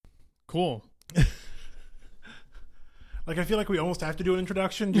Cool. Like, I feel like we almost have to do an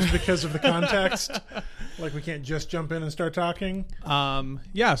introduction just because of the context. Like, we can't just jump in and start talking.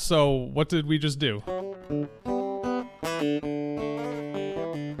 Yeah, so what did we just do?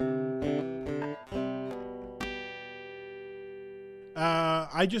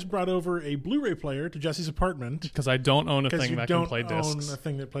 I just brought over a Blu-ray player to Jesse's apartment. Because I don't own a thing that can play you don't discs. own a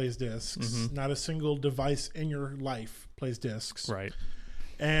thing that plays discs. Not a single device in your life plays discs. Right.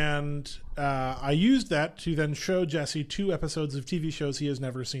 And I used that to then show Jesse 2 episodes of TV shows he has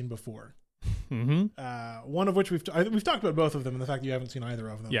never seen before. One of which we've talked about both of them and the fact that you haven't seen either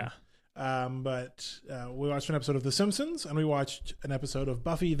of them. Yeah. But we watched an episode of The Simpsons and we watched an episode of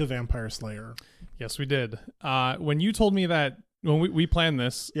Buffy the Vampire Slayer. Yes, we did. When you told me that, when we planned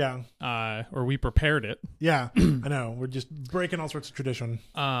this, or we prepared it. Yeah, I know. We're just breaking all sorts of tradition.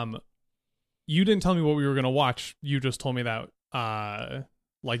 You didn't tell me what we were going to watch. You just told me that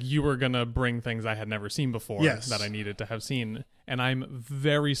like you were going to bring things I had never seen before that I needed to have seen. And I'm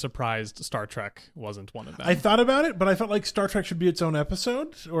very surprised Star Trek wasn't one of them. I thought about it, but I felt like Star Trek should be its own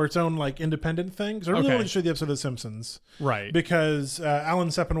episode or its own like independent thing. Because I really wanted to show the episode of The Simpsons. Right. Because Alan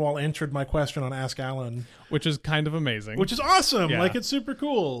Sepinwall answered my question on Ask Alan. Which is kind of amazing. Which is awesome. Yeah. Like, it's super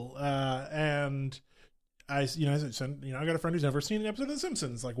cool. And I said, I got a friend who's never seen an episode of The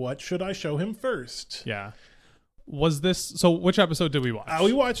Simpsons. Like, what should I show him first? Yeah. Was this so? Which episode did we watch?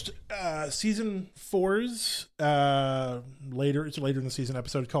 We watched season 4's later. It's a later in the season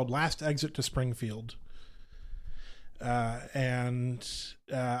episode called "Last Exit to Springfield," and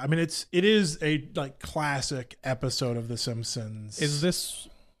I mean it is a like classic episode of The Simpsons. Is this?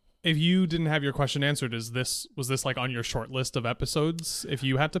 If you didn't have your question answered, was this like on your short list of episodes? If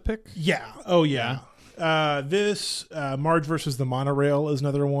you had to pick, yeah. Oh yeah. This Marge versus the Monorail is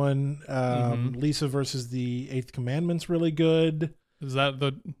another one. Lisa versus the Eighth Commandment's really good. Is that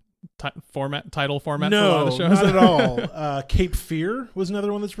the title format no, for a lot of shows? Not at all. Cape Fear was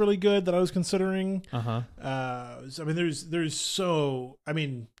another one that's really good that I was considering. I mean, there's so. I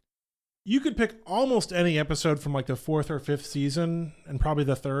mean, you could pick almost any episode from like the 4th or 5th season and probably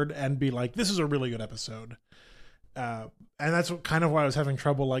the 3rd and be like, this is a really good episode. And that's kind of why I was having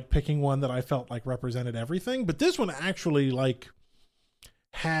trouble like picking one that I felt like represented everything. But this one actually like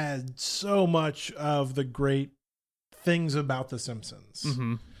had so much of the great things about The Simpsons.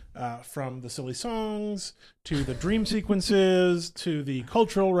 From the silly songs to the dream sequences to the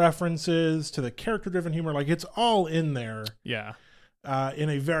cultural references to the character-driven humor. Like, it's all in there. Yeah. In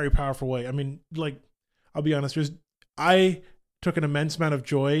a very powerful way. I mean, like, I'll be honest, I took an immense amount of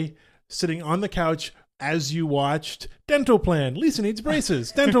joy sitting on the couch as you watched Dental Plan, Lisa Needs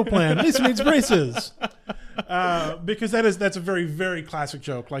Braces. Dental Plan, Lisa Needs Braces. Because that's a very, very classic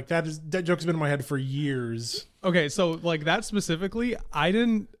joke. Like, that joke's been in my head for years. Okay, so like that specifically, I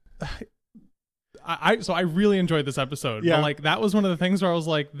really enjoyed this episode. Yeah. But like that was one of the things where I was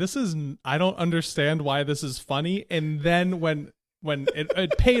like, I don't understand why this is funny. And then when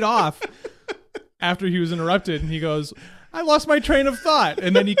it paid off after he was interrupted and he goes, I lost my train of thought.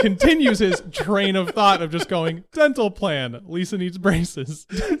 And then he continues his train of thought of just going, Dental Plan, Lisa Needs Braces.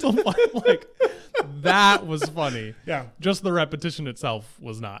 Dental Plan. Like, that was funny. Yeah. Just the repetition itself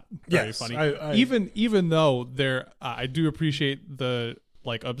was not very funny. I even though I do appreciate the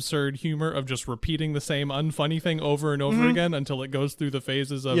like absurd humor of just repeating the same unfunny thing over and over again until it goes through the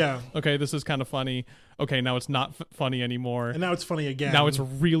phases of, okay, this is kind of funny. Okay, now it's not funny anymore. And now it's funny again. Now it's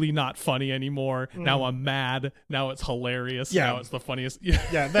really not funny anymore. Now I'm mad. Now it's hilarious. Yeah. Now it's the funniest.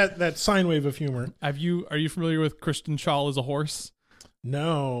 Yeah, that sine wave of humor. Are you familiar with Kristen Schaal as a horse?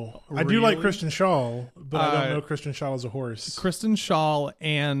 No. Really? I do like Kristen Schaal, but I don't know Kristen Schaal as a horse. Kristen Schaal,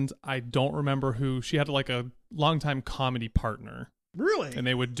 and I don't remember who. She had like a longtime comedy partner. Really? And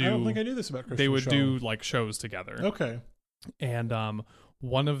they would do. I don't think I knew this about Kristen Schaal. They would do like shows together. Okay. And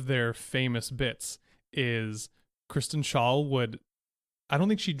one of their famous bits is Kristen Schaal would. I don't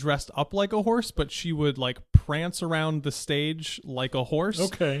think she dressed up like a horse, but she would like prance around the stage like a horse.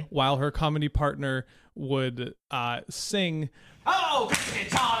 Okay. While her comedy partner would sing. Oh, Kristen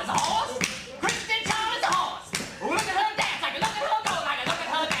Schaal is a horse. Kristen Schaal is a horse. Look at her dance like a look at her go like a look at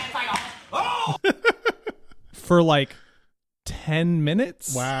her dance like a horse. Oh. For like 10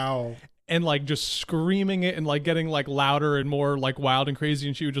 minutes. Wow. And like just screaming it and like getting like louder and more like wild and crazy,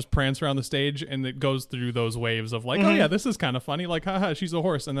 and she would just prance around the stage, and it goes through those waves of like, oh yeah, this is kind of funny, like haha, she's a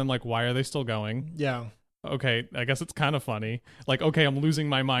horse, and then like, why are they still going? Yeah. Okay, I guess it's kind of funny. Like, okay, I'm losing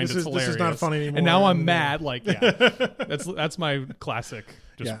my mind. It's hilarious. This is not funny anymore. And now I'm mad. Like, yeah, that's my classic.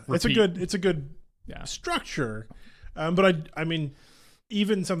 Just yeah, repeat. it's a good structure. But I mean,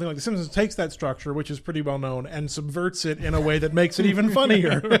 even something like The Simpsons takes that structure, which is pretty well known, and subverts it in a way that makes it even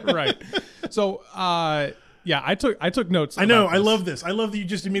funnier. Right. So, yeah, I took notes. I know. about I this. love this. I love that you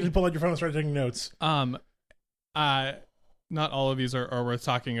just immediately pull out your phone and start taking notes. Not all of these are worth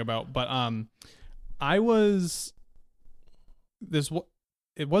talking about, but I was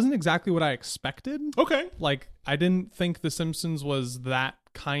it wasn't exactly what I expected. Okay. Like, I didn't think The Simpsons was that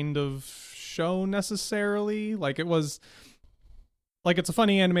kind of show necessarily. Like, it was like, it's a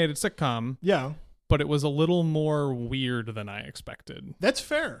funny animated sitcom, Yeah. but it was a little more weird than I expected. That's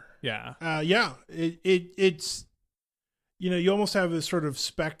fair. Yeah. Yeah. It's, you almost have this sort of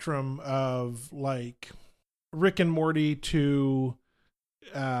spectrum of like Rick and Morty to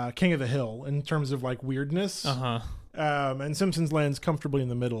King of the Hill in terms of like weirdness. Uh-huh. And Simpsons lands comfortably in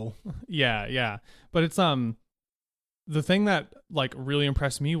the middle. Yeah. But it's the thing that like really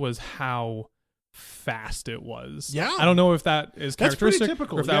impressed me was how fast it was. Yeah. I don't know if that is That's pretty characteristic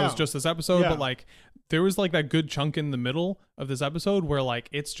typical, or if that yeah. was just this episode, Yeah. but like there was like that good chunk in the middle of this episode where like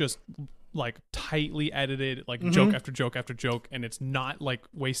it's just like tightly edited, like joke after joke after joke, and it's not like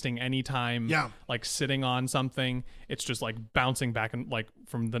wasting any time like sitting on something. It's just like bouncing back and like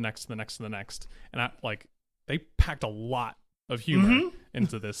from the next to the next to the next. And I like they packed a lot of humor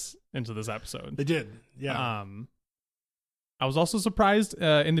into this episode. They did. Yeah. I was also surprised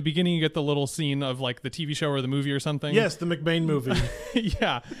in the beginning you get the little scene of like the TV show or the movie or something. Yes, the McBain movie.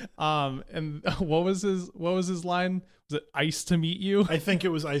 Yeah. And what was his line? Was it "Ice to meet you"? I think it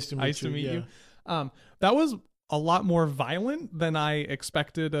was Ice to Meet Ice You. to meet yeah. you. That was a lot more violent than I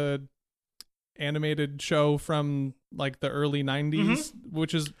expected a animated show from like the early 90s,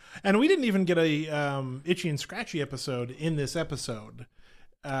 which is, And we didn't even get a Itchy and Scratchy episode in this episode,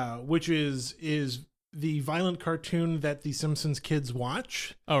 which is the violent cartoon that the Simpsons kids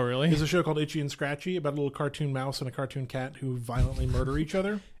watch. oh really? There's a show called Itchy and Scratchy about a little cartoon mouse and a cartoon cat who violently murder each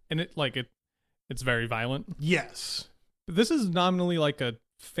other. And it's very violent. Yes. But this is nominally like a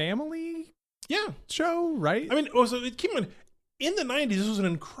family Yeah. show, right? I mean, also, keep in mind, in the 90s, this was an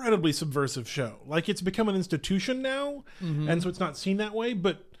incredibly subversive show. Like, it's become an institution now, and so it's not seen that way.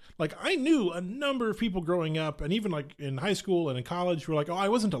 But, like, I knew a number of people growing up, and even, like, in high school and in college, who were like, oh, I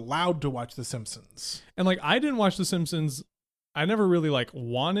wasn't allowed to watch The Simpsons. And like I didn't watch The Simpsons. I never really like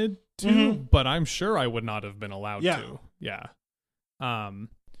wanted to, but I'm sure I would not have been allowed Yeah. to. Yeah.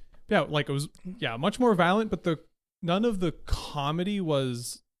 Yeah, like it was much more violent, but none of the comedy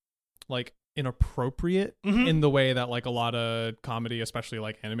was like inappropriate in the way that like a lot of comedy, especially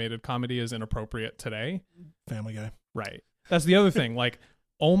like animated comedy, is inappropriate today. Family Guy. Right. That's the other thing. Like,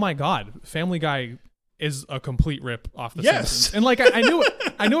 oh my God, Family Guy is a complete rip off The Yes. Simpsons. And like I knew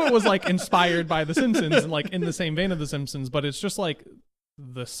it was like inspired by The Simpsons and like in the same vein of The Simpsons, but it's just like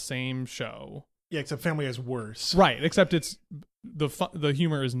the same show. Yeah, except Family Guy's worse. Right, except it's the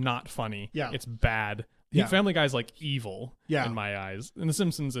humor is not funny. Yeah. It's bad. Yeah. Family Guy's like evil Yeah. in my eyes. And The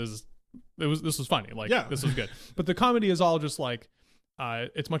Simpsons this was funny. Like Yeah. this was good. But the comedy is all just like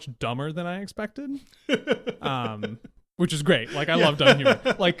it's much dumber than I expected. Which is great. Like I love dumb humor.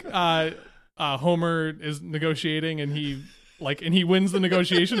 Like Homer is negotiating and he wins the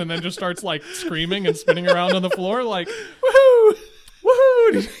negotiation and then just starts like screaming and spinning around on the floor like woohoo,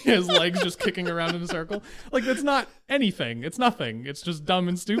 woohoo! His legs just kicking around in a circle. Like that's not anything. It's nothing. It's just dumb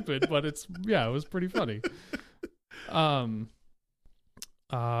and stupid. But it was pretty funny.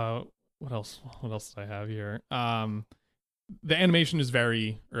 What else? What else did I have here? The animation is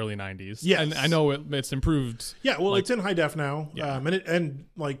very early 90s. Yes. And I know it's improved. Yeah, well, Like- it's in high def now. Yeah. And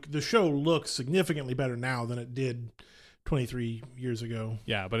like the show looks significantly better now than it did 23 years ago.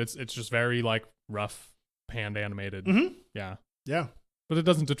 Yeah, but it's just very like rough hand animated. Mhm. Yeah. Yeah. But it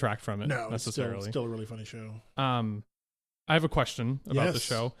doesn't detract from it No, it's necessarily. still a really funny show. I have a question about the Yes.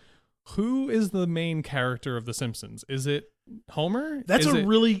 show. Who is the main character of The Simpsons? Is it Homer? That's Is a it-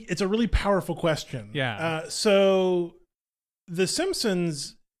 really powerful question. Yeah. So The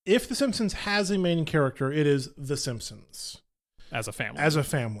Simpsons, if The Simpsons has a main character, it is The Simpsons as a family. as a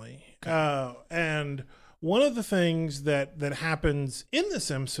family. And one of the things that happens in The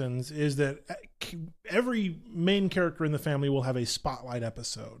Simpsons is that every main character in the family will have a spotlight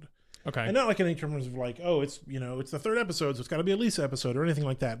episode. okay. And not like in terms of like, oh, it's it's the third episode, so it's got to be a Lisa episode or anything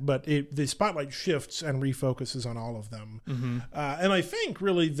like that. But the spotlight shifts and refocuses on all of them. Mm-hmm. And I think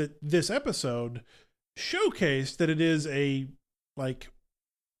really that this episode showcased that it is a like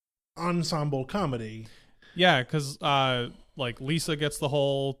ensemble comedy. Yeah, because like Lisa gets the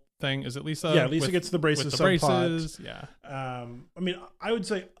whole thing. Is it Lisa? Yeah, Lisa gets the braces. with the subplot. braces. Yeah. I mean, I would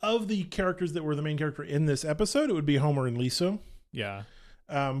say of the characters that were the main character in this episode, it would be Homer and Lisa. Yeah.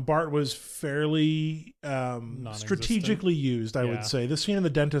 Bart was fairly strategically used, I would say. The scene in the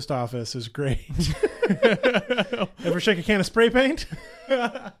dentist office is great. Ever shake a can of spray paint?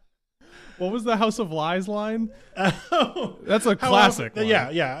 What was the House of Lies line? That's a classic one.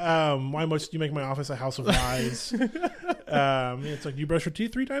 Yeah. Why must you make my office a house of lies? It's like, you brush your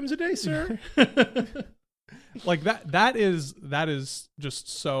teeth 3 times a day, sir? Like that is just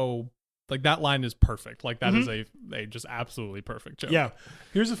so, like, that line is perfect. Like, that is a just absolutely perfect joke. Yeah.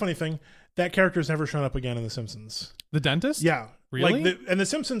 Here's the funny thing. That character's never shown up again in The Simpsons. The dentist? Yeah. Really? And The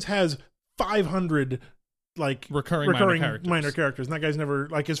Simpsons has 500 like recurring minor characters. And that guy's never,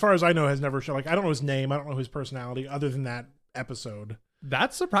 like, as far as I know, has never shown. Like, I don't know his name. I don't know his personality other than that episode.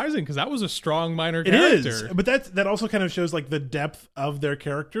 That's surprising because that was a strong minor character. It is. But that also kind of shows, like, the depth of their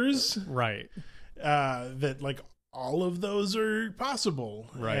characters. Right. That, like, all of those are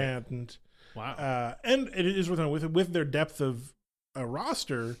possible. Right. And wow. And it is with their depth of a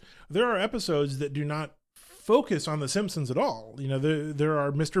roster, there are episodes that do not focus on The Simpsons at all. You know, there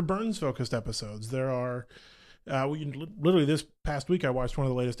are Mr. Burns focused episodes. There are literally this past week I watched one of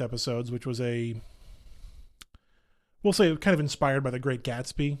the latest episodes, which was we'll say kind of inspired by The Great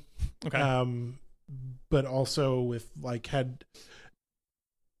Gatsby. Okay. But also with, like, had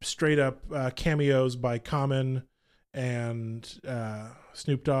straight up cameos by Common and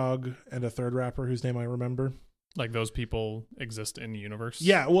Snoop Dogg and a third rapper whose name I remember. Like, those people exist in the universe.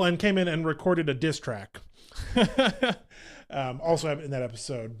 Yeah, well, and came in and recorded a diss track. Also in that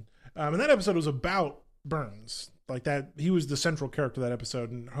episode. And that episode was about Burns. Like, that, he was the central character of that episode,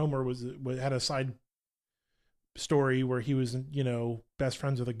 and Homer had a side story where he was, you know, best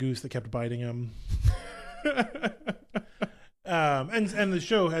friends with a goose that kept biting him. And the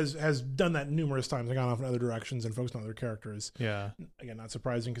show has done that numerous times. They've gone off in other directions and focused on other characters. Yeah. Again, not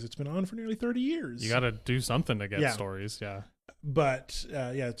surprising because it's been on for nearly 30 years. You got to do something to get stories. Yeah. But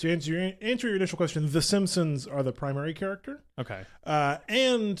to answer your initial question, The Simpsons are the primary character. Okay.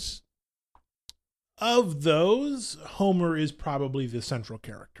 And of those, Homer is probably the central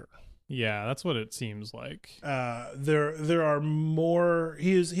character. Yeah, that's what it seems like. There are more.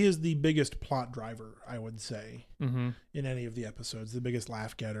 He is the biggest plot driver, I would say, in any of the episodes. The biggest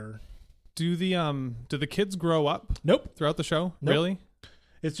laugh getter. Do the kids grow up? Nope. Throughout the show? Nope. Really?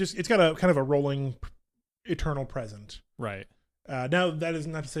 It's got a kind of a rolling, eternal present. Right. Now that is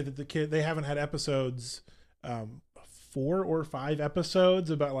not to say that they haven't had episodes. 4 or 5 episodes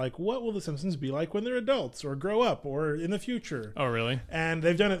about, like, what will the Simpsons be like when they're adults or grow up or in the future. Oh, really? And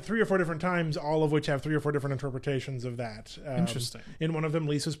they've done it 3 or 4 different times, all of which have 3 or 4 different interpretations of that. Interesting. In one of them,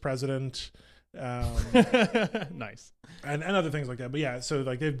 Lisa's president. Nice. And other things like that. But yeah, so,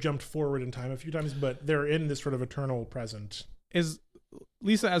 like, they've jumped forward in time a few times, but they're in this sort of eternal present. Is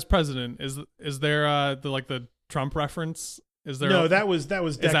Lisa as president, is there the Trump reference? Is there? No, that was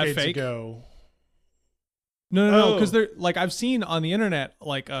decades fake? ago. No, because they're, like, I've seen on the internet,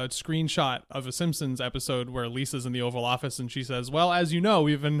 like, a screenshot of a Simpsons episode where Lisa's in the Oval Office and she says, well, as you know,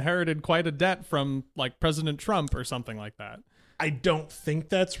 we've inherited quite a debt from, like, President Trump or something like that. I don't think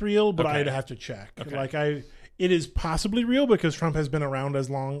that's real, but Okay. I'd have to check. Okay. Like, it is possibly real because Trump has been around as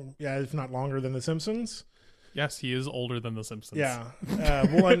long, if not longer, than The Simpsons. Yes, he is older than The Simpsons. Yeah.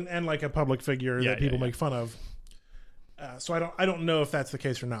 Well, and like a public figure that people yeah. make fun of. So I don't know if that's the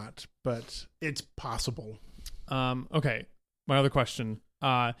case or not, but it's possible. Okay. My other question.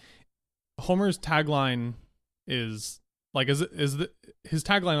 Homer's tagline is, like, his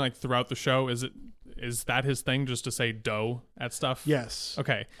tagline, like, throughout the show, is that his thing, just to say dough at stuff? Yes.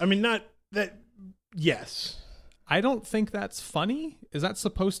 Okay. I mean, not that. Yes. I don't think that's funny. Is that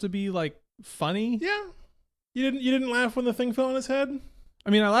supposed to be, like, funny? Yeah. You didn't laugh when the thing fell on his head? I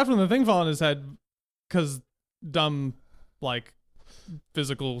mean, I laughed when the thing fell on his head because dumb, like,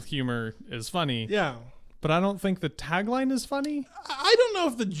 physical humor is funny. Yeah. But I don't think the tagline is funny. I don't know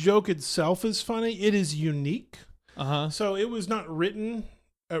if the joke itself is funny. It is unique. Uh-huh. So it was not written,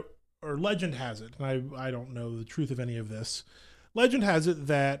 or legend has it, and I don't know the truth of any of this. Legend has it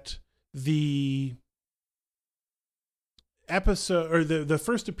that the episode, or the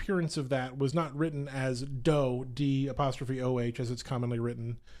first appearance of that was not written as Doe, D''OH, as it's commonly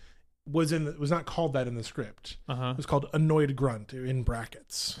written. Was not called that in the script. Uh-huh. It was called Annoyed Grunt in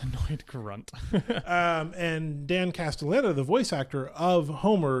brackets. Annoyed grunt. And Dan Castellaneta, the voice actor of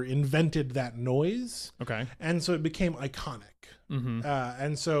Homer, invented that noise. Okay. And so it became iconic. Mm-hmm.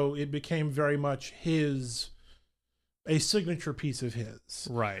 And so it became very much a signature piece of his.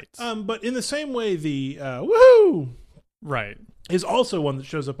 Right. But in the same way, the woohoo! Right. is also one that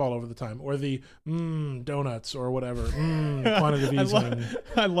shows up all over the time, or the donuts or whatever, quantitative easing.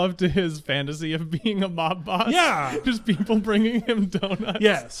 I loved his fantasy of being a mob boss. Yeah. Just people bringing him donuts.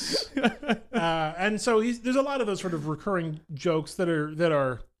 Yes. And so there's a lot of those sort of recurring jokes that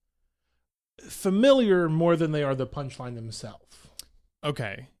are familiar more than they are the punchline themselves.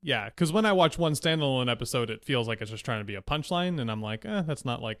 Okay, yeah, because when I watch one standalone episode, it feels like it's just trying to be a punchline, and I'm like, that's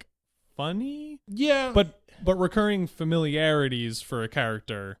not like funny. Yeah. But recurring familiarities for a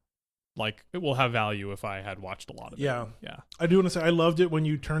character, like, it will have value if I had watched a lot of it. Yeah. Yeah. I do want to say I loved it when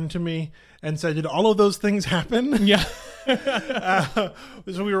you turned to me and said, "Did all of those things happen?" Yeah.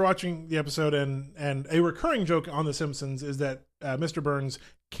 So we were watching the episode, and a recurring joke on The Simpsons is that Mr. Burns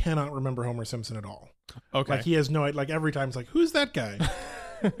cannot remember Homer Simpson at all. Okay. Like he has no, like every time it's like, who's that guy?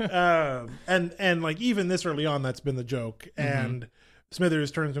 And like even this early on, that's been the joke. And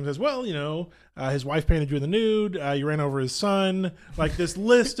Smithers turns to him and says, "Well, you know, his wife painted you in the nude. You ran over his son." Like this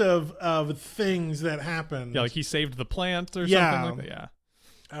list of things that happened. Yeah, like he saved the plant or Yeah. something like that.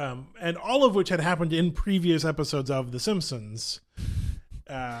 Yeah. And all of which had happened in previous episodes of The Simpsons.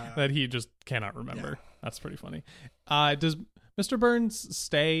 That he just cannot remember. That's pretty funny. Does Mr. Burns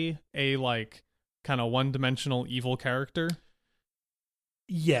stay a like kind of one-dimensional evil character?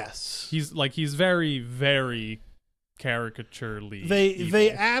 Yes. He's very, very caricaturely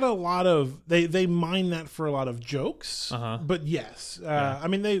They add a lot of they mine that for a lot of jokes. But yes. I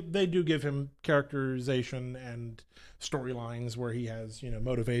mean they do give him characterization and storylines where he has, you know,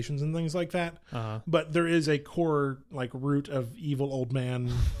 motivations and things like that. But there is a core like root of evil old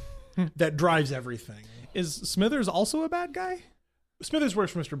man that drives everything. Is Smithers also a bad guy? Smithers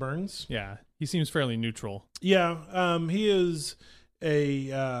works for Mr. Burns. Yeah, he seems fairly neutral. Yeah, he is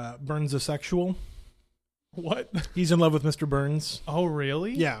a Burns-asexual. What? He's in love with Mr. Burns. Oh,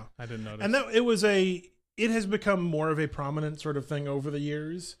 really? Yeah. I didn't notice. And it has become more of a prominent sort of thing over the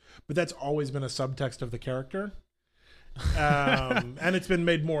years, but that's always been a subtext of the character. And it's been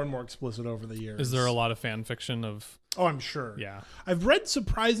made more and more explicit over the years. Is there a lot of fan fiction of... Oh, I'm sure. Yeah. I've read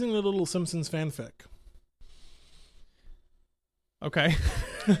surprisingly little Simpsons fanfic. Okay.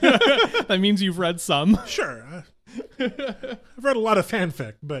 That means you've read some. Sure. I've read a lot of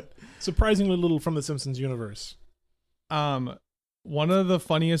fanfic, but surprisingly little from the Simpsons universe. One of the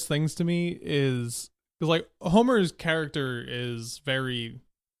funniest things to me is because like Homer's character is very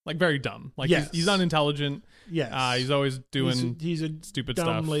dumb. Like Yes. he's unintelligent. Yes. He's always doing he's a stupid dumb,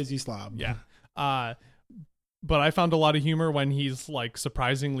 stuff. lazy slob. Yeah. But I found a lot of humor when he's like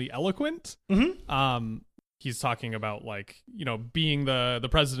surprisingly eloquent. He's talking about like, you know, being the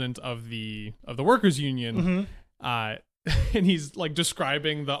president of the workers union. And he's like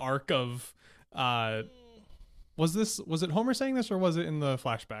describing the arc of was it Homer saying this or was it in the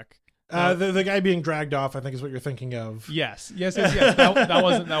flashback? The guy being dragged off, I think, is what you're thinking of. Yes. That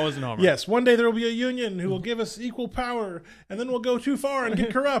wasn't Homer. Yes, one day there will be a union who will give us equal power, and then we'll go too far and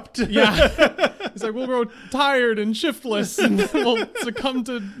get corrupt. Yeah. He's like, we'll grow tired and shiftless, and then we'll succumb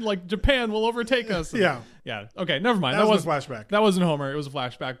to like Japan will overtake us. And, yeah. Okay, never mind. That was a flashback. That wasn't Homer. It was a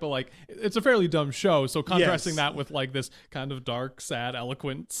flashback. But like, it's a fairly dumb show. So contrasting Yes. that with like this kind of dark, sad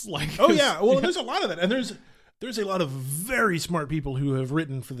eloquence, like Oh yeah, well, there's a lot of that, and there's a lot of very smart people who have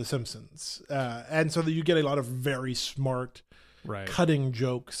written for The Simpsons, and so that you get a lot of very smart, right, cutting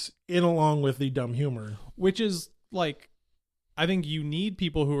jokes in along with the dumb humor, which is like, I think you need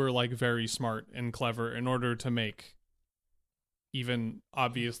people who are like very smart and clever in order to make even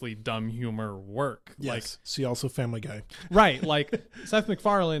obviously dumb humor work. Yes. Like, see also Family Guy. Right, like Seth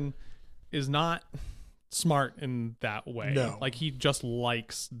MacFarlane is not smart in that way. No. Like he just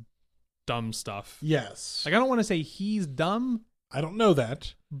likes dumb stuff. Yes. Like I don't want to say he's dumb, I don't know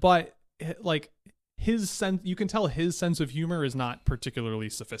that. but like his sense, you can tell his sense of humor is not particularly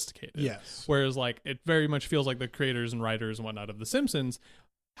sophisticated. Yes. Whereas like it very much feels like the creators and writers and whatnot of The Simpsons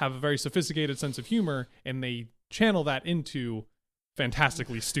have a very sophisticated sense of humor and they channel that into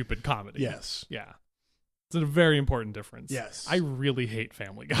fantastically stupid comedy. Yes. Yeah. It's a very important difference. Yes. I really hate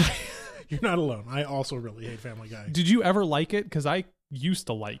Family Guy. You're not alone. I also really hate Family Guy. Did you ever like it? Because I used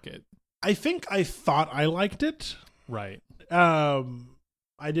to like it. I think I thought I liked it. Right.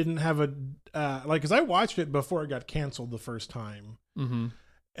 I didn't have a because I watched it before it got canceled the first time,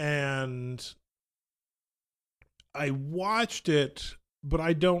 and I watched it, but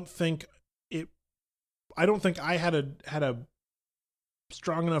I don't think I had a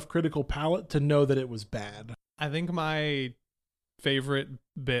strong enough critical palate to know that it was bad. I think my favorite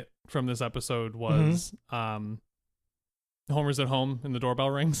bit from this episode was Homer's at home and the doorbell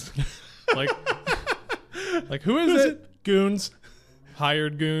rings. like who is it? Goons.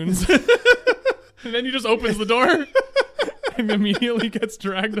 Hired goons. And then he just opens the door. and immediately gets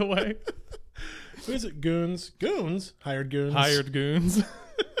dragged away. Who is it? Goons. Hired goons. Hired goons.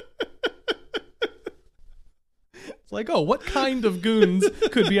 It's like, oh, what kind of goons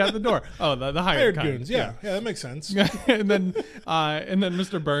could be at the door? Oh, the hired kind. goons. Yeah, that makes sense. and then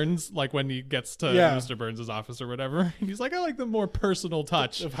Mr. Burns, like when he gets to Yeah. Mr. Burns' office or whatever, he's like, I like the more personal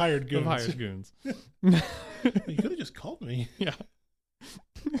touch Of hired goons. of hired goons. You could have just called me. Yeah.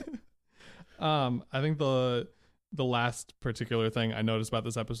 I think the last particular thing I noticed about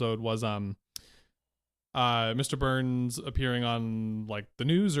this episode was Mr. Burns appearing on like the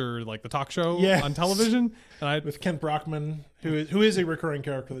news or like the talk show Yes. on television, and With Kent Brockman, who is a recurring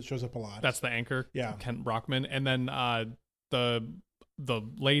character that shows up a lot. that's the anchor, Yeah. Kent Brockman, and then the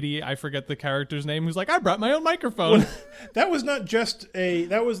lady, I forget the character's name, who's like, I brought my own microphone. That was not just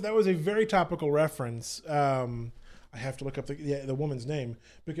that was a very topical reference. I have to look up the woman's name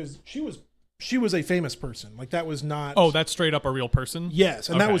because she was a famous person. Like that was not. Oh, that's straight up a real person. yes,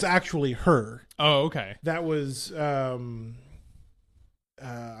 and that Okay. was actually her. Oh, okay. That was. I'm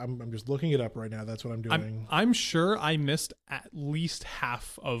just looking it up right now. That's what I'm doing. I'm sure I missed at least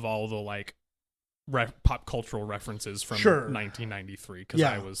half of all the like pop cultural references from Sure. 1993 because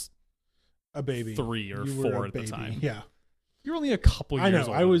Yeah. I was a baby, 3 or You were 4 a at the baby. time. Yeah, You're only a couple I years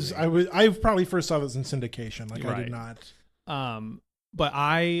know. old. I probably first saw this in syndication. Like I Right. did not. But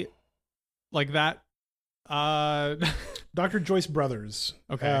I like that. Dr. Joyce Brothers,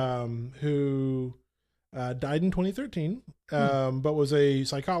 Okay. who died in 2013, but was a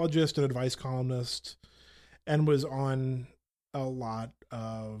psychologist and advice columnist, and was on a lot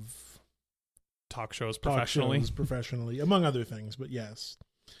of talk shows talk professionally. shows professionally, among other things. But yes,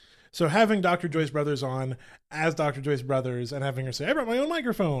 so having Dr. Joyce Brothers on as Dr. Joyce Brothers and having her say, "I brought my own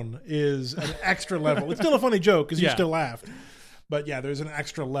microphone," is an extra level. It's still a funny joke because you Yeah. still laughed. But yeah, there's an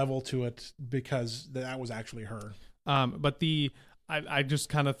extra level to it because that was actually her. But I just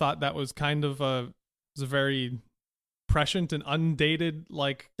kind of thought that was kind of a very prescient and undated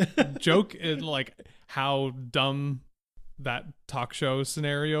like joke in like how dumb that talk show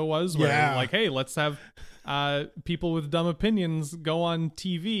scenario was. Where Yeah. like, hey, let's have people with dumb opinions go on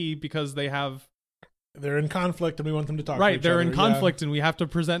TV because They're in conflict and we want them to talk to right, each they're other. in conflict and we have to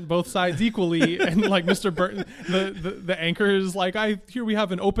present both sides equally. And like Mr. Burns, the anchor is like, here we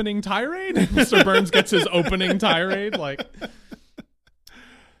have an opening tirade. And Mr. Burns gets his opening tirade. Like,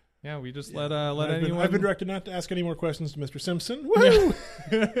 yeah, we just let anyone. I've been directed not to ask any more questions to Mr. Simpson. Woo!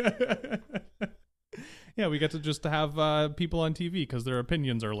 Yeah, we get to just have people on TV because their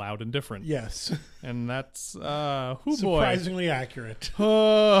opinions are loud and different. Yes. And that's boy. Surprisingly accurate.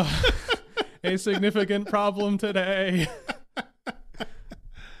 A significant problem today.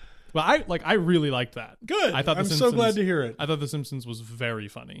 Well, I really liked that. Good. I thought I'm The so Simpsons, glad to hear it. I thought The Simpsons was very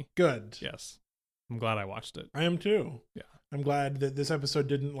funny. Good. Yes, I'm glad I watched it. I am too. Yeah. I'm glad that this episode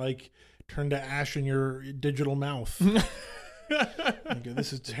didn't like turn to ash in your digital mouth. Like,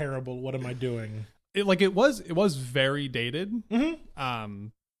 this is terrible. What am I doing? It was very dated. Mm-hmm.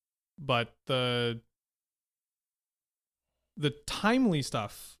 But the timely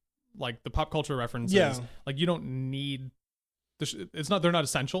stuff, like the pop culture references, Yeah. like you don't need. They're not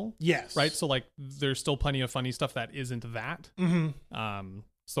essential, Yes. right? So like, there's still plenty of funny stuff that isn't that. Mm-hmm.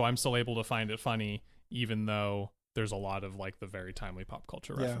 So I'm still able to find it funny, even though there's a lot of like the very timely pop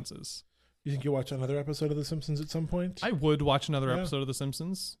culture Yeah. references. You think you'll watch another episode of The Simpsons at some point? I would watch another Yeah. episode of The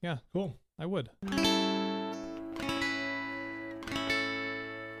Simpsons. Yeah, Cool. I would.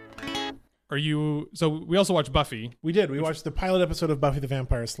 Are you? So we also watched Buffy, We did. We watched the pilot episode of Buffy the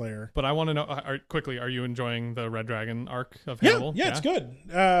Vampire Slayer. but I want to know quickly. Are you enjoying the Red Dragon arc of Yeah, Hannibal? yeah, it's good.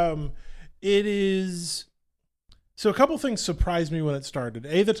 It is. So a couple things surprised me when it started.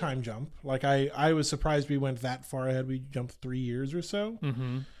 A, the time jump. Like I was surprised we went that far ahead. We jumped 3 years or so.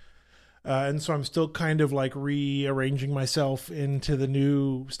 Mm-hmm. And so I'm still kind of like rearranging myself into the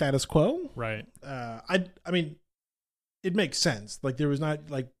new status quo. Right. I mean, it makes sense. Like there was not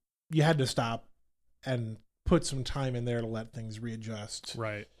like you had to stop and put some time in there to let things readjust.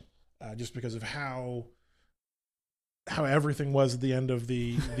 Right. Just because of how everything was at the end of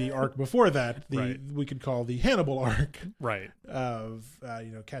the arc before that, Right. we could call the Hannibal arc Right. of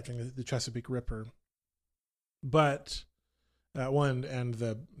catching the Chesapeake Ripper. But one and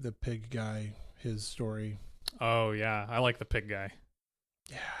the pig guy, his story. Oh yeah, I like the pig guy.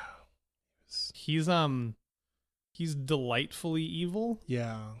 Yeah. He's delightfully evil.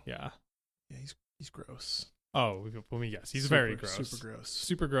 Yeah. Yeah. Yeah, he's gross. Oh, I mean, yes, he's Super- very gross.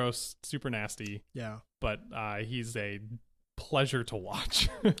 Super gross. Super nasty. Yeah. But he's a pleasure to watch.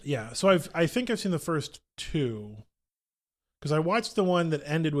 Yeah. So I think I've seen the first two. Because I watched the one that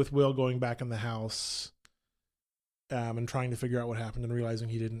ended with Will going back in the house. and trying to figure out what happened and realizing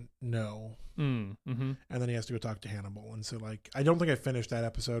he didn't know. Mm-hmm. And then he has to go talk to Hannibal. And so, like, I don't think I finished that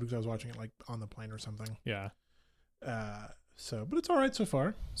episode because I was watching it, like, on the plane or something. Yeah. But it's all right so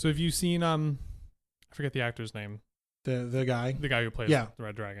far. So have you seen I forget the actor's name. The guy. The guy who plays Yeah. the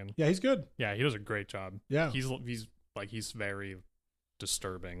Red Dragon. Yeah, he's good. Yeah, he does a great job. Yeah. He's very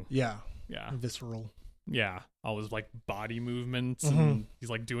disturbing. Yeah. Yeah. Visceral. Yeah. All his like body movements Mhm. and he's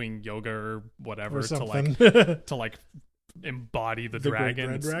like doing yoga or whatever Or to something. like embody the The great dragon.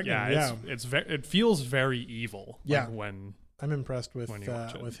 red It's- dragon, Yeah, yeah. it feels very evil. Like, Yeah. when I'm impressed with When you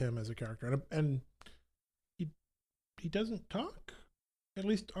watch it. him as a character. And he doesn't talk, at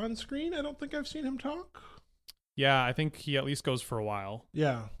least on screen. I don't think I've seen him talk. yeah, I think he at least goes for a while.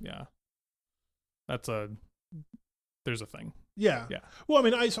 Yeah. Yeah. There's a thing. Yeah. Yeah. Well, I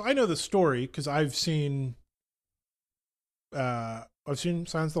mean, I know the story because I've seen Silence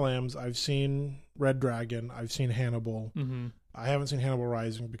of the Lambs, I've seen Red Dragon, I've seen Hannibal. Mm-hmm. I haven't seen Hannibal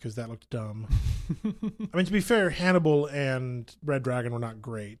Rising because that looked dumb. I mean, to be fair, Hannibal and Red Dragon were not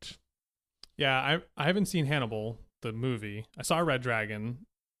great. Yeah, I haven't seen Hannibal, the movie. I saw Red Dragon,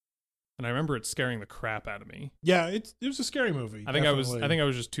 and I remember it scaring the crap out of me. Yeah, it was a scary movie. I think I definitely.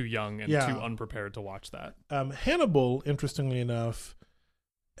 was just too young and Yeah. too unprepared to watch that. Hannibal, interestingly enough,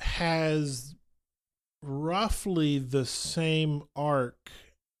 has roughly the same arc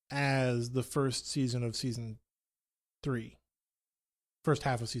as the first season of season 3. First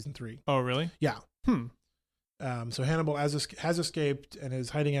half of season 3. Oh, really? Yeah. Hmm. So Hannibal has escaped and is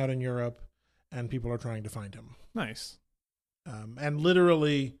hiding out in Europe, and people are trying to find him. Nice. And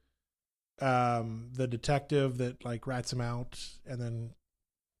literally, the detective that like rats him out and then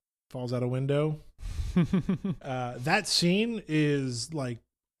falls out a window. That scene is like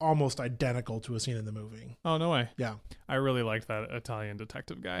almost identical to a scene in the movie. Oh, no way. Yeah. I really liked that Italian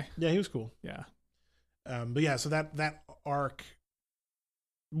detective guy. Yeah, he was cool. Yeah. But yeah, so that arc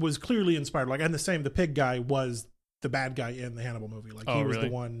was clearly inspired. Like, and the pig guy was the bad guy in the Hannibal movie. Like, Oh, he was really?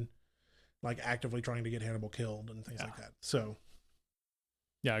 the one like actively trying to get Hannibal killed and things Yeah. like that. So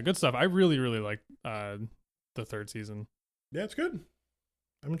Yeah, good stuff. I really, really liked the third season. yeah, it's good.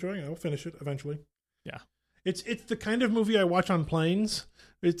 I'm enjoying it. I'll finish it eventually. Yeah. It's the kind of movie I watch on planes.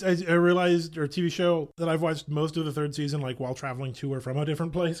 I realized, or TV show, that I've watched most of the third season like while traveling to or from a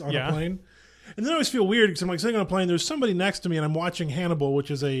different place on Yeah. a plane. And then I always feel weird because I'm like sitting on a plane, there's somebody next to me and I'm watching Hannibal,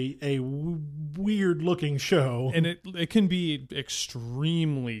 which is a weird looking show. And it can be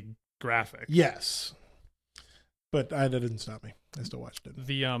extremely graphic. Yes. But that didn't stop me. I still watched it.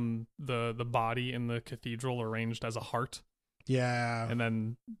 The body in the cathedral arranged as a heart, Yeah. and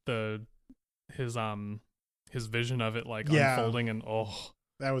then his vision of it like Yeah. unfolding, and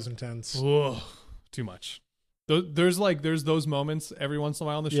That was intense. too much. There's those moments every once in a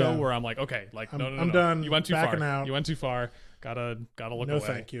while on the show Yeah. where I'm like, okay, like no, I'm done. You went too Backing far. out. You went too far. Gotta look No, away.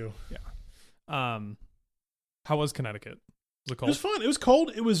 thank you. How was Connecticut? Was it It cold? was fun. It was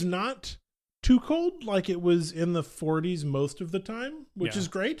cold. It was not too cold. Like, it was in the 40s most of the time, which Yeah. is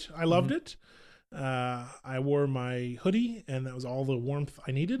great. I loved it. I wore my hoodie, and that was all the warmth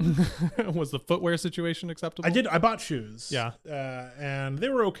I needed. Was the footwear situation acceptable? I bought shoes. Yeah. And they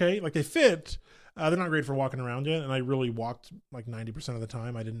were okay. Like, they fit. They're not great for walking around yet, and I really walked like 90% of the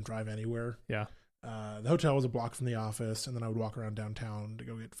time. I didn't drive anywhere. Yeah. The hotel was a block from the office, and then I would walk around downtown to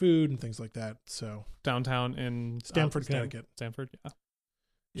go get food and things like that. So Downtown in Stamford, Connecticut. Stanford, yeah.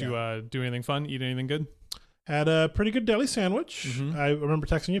 Did Yeah. you do anything fun? Eat anything good? Had a pretty good deli sandwich. Mhm. I remember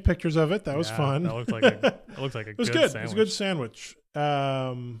texting you pictures of it. That was Yeah, fun. That looked like a It was good good. sandwich. It was a good sandwich.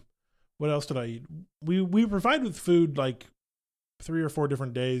 What else did I eat? We provide with food like 3 or 4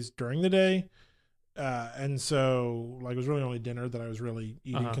 different days during the day. And so like it was really only dinner that I was really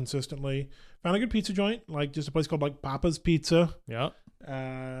eating Uh-huh. consistently. Found a good pizza joint, like just a place called like Papa's Pizza. Yeah.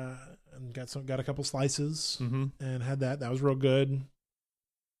 And got a couple slices Mm-hmm. and had that. That was real good.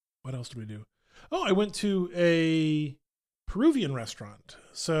 What else did we do? Oh, I went to a Peruvian restaurant.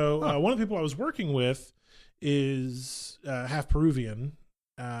 So one of the people I was working with is half Peruvian.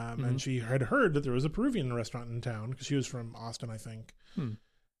 And she had heard that there was a Peruvian restaurant in town because she was from Austin, I think.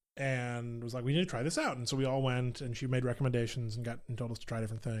 And was like, we need to try this out. And so we all went, and she made recommendations and told us to try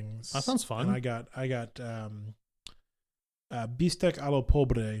different things. That sounds fun. And I got bistec a lo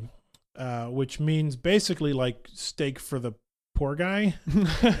pobre, which means basically like steak for the poor guy.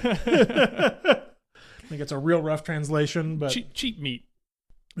 I think it's a real rough translation, but cheap meat.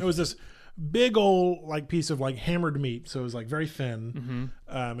 it was this big old like piece of like hammered meat. So it was like very thin. Mm-hmm.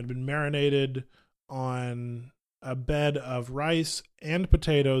 It had been marinated on a bed of rice and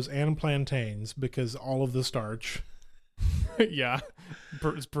potatoes and plantains because all of the starch. Yeah.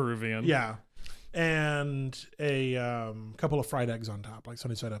 It's Peruvian. Yeah. and a couple of fried eggs on top, like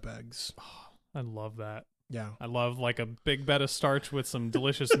sunny side up eggs. I love that. Yeah, I love like a big bed of starch with some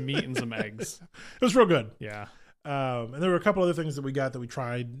delicious meat and some eggs. it was real good. Yeah. And there were a couple other things that we got that we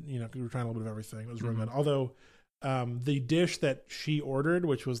tried. We were trying a little bit of everything. It was real good. Although the dish that she ordered,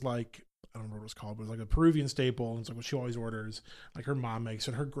 which was like, I don't remember what it was called, but it was like a Peruvian staple. And it's like what she always orders. Like her mom makes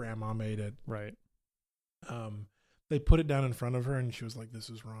it, her grandma made it. Right. They put it down in front of her, and she was like, "This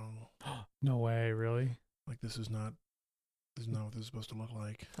is wrong. No way, really? Like this is not what this is supposed to look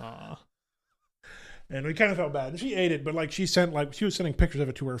like." Aw. And we kind of felt bad. And she ate it, but like she was sending pictures of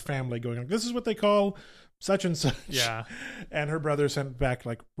it to her family, going like, "This is what they call such and such." Yeah. And her brother sent back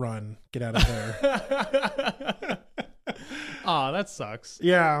like, "Run, get out of there." Aw, that sucks.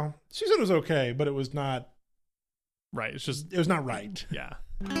 Yeah, she said it was okay, but it was not. Right. It's just, It was not right. yeah.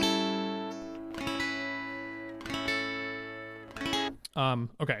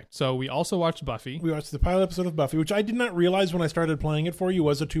 Okay, so we also watched Buffy. We watched the pilot episode of Buffy, which I did not realize when I started playing it for you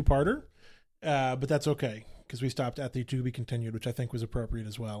was a 2-parter, but that's okay because we stopped at the to be continued, which I think was appropriate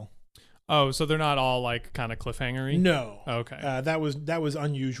as well. Oh, so they're not all like kind of cliffhangery? No, Okay. that was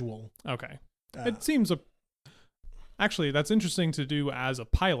unusual. Okay. Uh, It seems actually that's interesting to do as a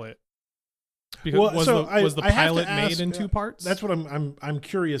pilot. Because was the I have to pilot made ask, in 2 parts? That's what I'm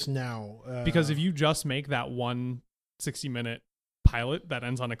curious now. Because if you just make that one 60-minute pilot that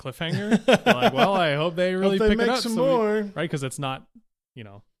ends on a cliffhanger, you're like, well, I hope they really they pick make it up some so we- more. right? Because it's not,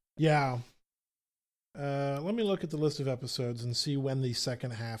 Yeah. Let me look at the list of episodes and see when the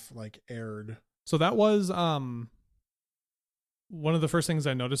second half like aired. So that was one of the first things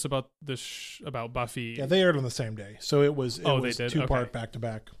I noticed about about Buffy. Yeah, they aired on the same day, so it was They did? 2-part Okay. back to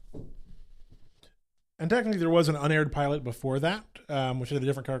back. And technically, there was an unaired pilot before that, which had a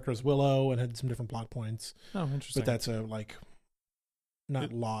different character as Willow and had some different plot points. Oh, interesting. But that's a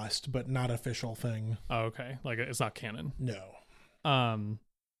not lost, but not official thing. Oh, okay. Like it's not canon. No.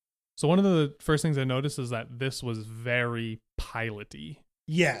 So one of the first things I noticed is that this was very piloty.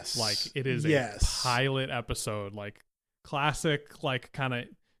 Yes. Like it is Yes. a pilot episode, like classic, like kind of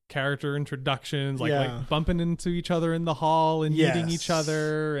character introductions, like bumping into each other in the hall and meeting each Yes.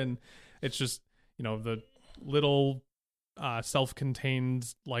 other, and it's just the little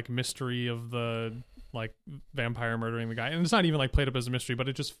self-contained like mystery of the like vampire murdering the guy, and it's not even like played up as a mystery, but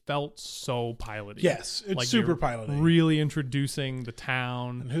it just felt so piloty. Yes, it's Like, super you're piloting. really introducing the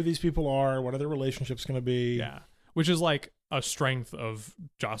town. And who these people are, what are their relationships going to be. Yeah, which is like a strength of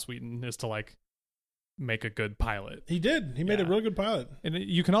Joss Whedon, is to like make a good pilot. He did. He made a Yeah. real good pilot. And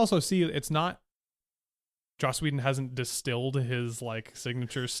you can also see it's not, Joss Whedon hasn't distilled his like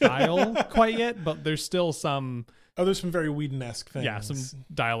signature style quite yet, but there's still some, Oh, there's some very Whedon-esque things. yeah, some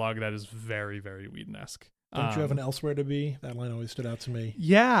dialogue that is very, very Whedon-esque. Don't you have an elsewhere to be? That line always stood out to me.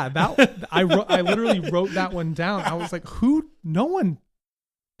 Yeah, that I literally wrote that one down. I was like, no one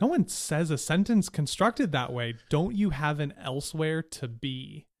says a sentence constructed that way. Don't you have an elsewhere to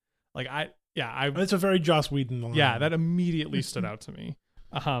be? Like It's a very Joss Whedon line. yeah, that immediately stood out to me.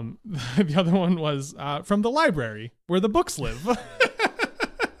 The other one was from the library where the books live.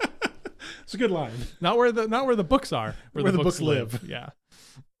 It's a good line. not where the books are, where the books live. Yeah.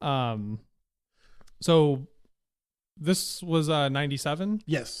 So this was 97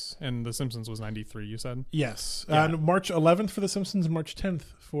 Yes. and The Simpsons was 93, you said? Yes. Yeah. March 11th for The Simpsons and March 10th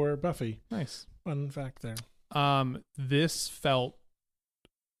for Buffy. Nice. Fun fact there. This felt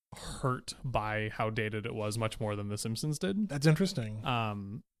hurt by how dated it was much more than The Simpsons did. That's interesting.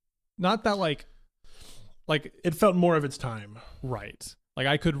 Not that like It felt more of its time. right. Like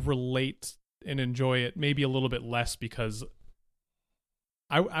I could relate and enjoy it maybe a little bit less because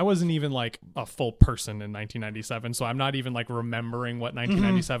I wasn't even like a full person in 1997, so I'm not even like remembering what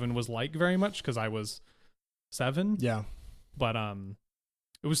 1997 was like very much because I was 7. Yeah. But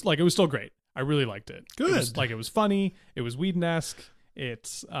it was still great. I really liked it. Good. It was funny. It was Whedon-esque.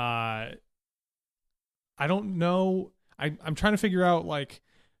 It's I don't know. I'm trying to figure out like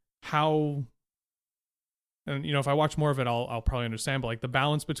how, and if I watch more of it, I'll probably understand. But like the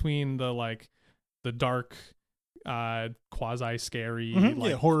balance between the dark, quasi scary,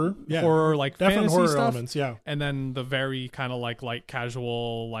 like horror. Yeah. horror, like Definite fantasy horror stuff, elements. Yeah. and then the very kind of like light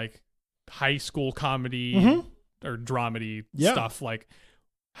casual, like high school comedy or dramedy Yeah. stuff. Like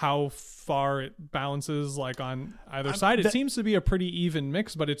how far it balances like on either side. It that- seems to be a pretty even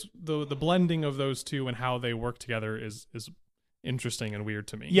mix, but it's the blending of those two and how they work together is interesting and weird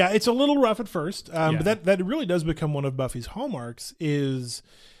to me. Yeah, it's a little rough at first, Yeah. but that really does become one of Buffy's hallmarks, is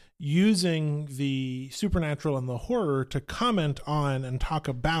using the supernatural and the horror to comment on and talk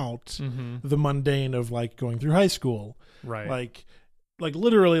about the mundane of like going through high school. Right. Like like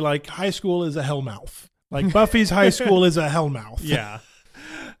literally like high school is a hellmouth. Like Buffy's high school is a hellmouth. Yeah.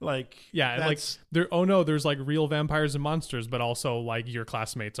 Like Yeah, like there's like real vampires and monsters, but also like your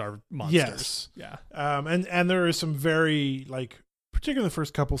classmates are monsters. Yes. Yeah. And there is some very like, particularly the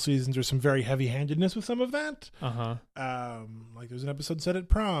first couple seasons, there's some very heavy-handedness with some of that. Like there's an episode set at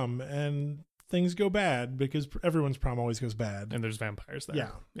prom, and things go bad because everyone's prom always goes bad. And there's vampires there. Yeah.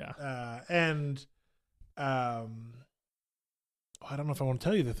 Yeah. I don't know if I want to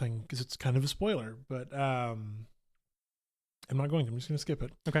tell you the thing because it's kind of a spoiler, but I'm not going to. I'm just going to skip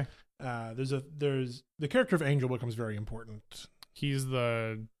it. Okay. There's the character of Angel becomes very important. He's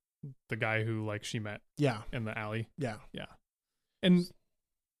the guy who like she met Yeah. in the alley. Yeah. Yeah. And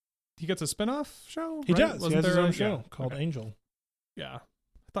he gets a spin-off show? He right? does. He has his own show yeah. called Okay. Angel. Yeah.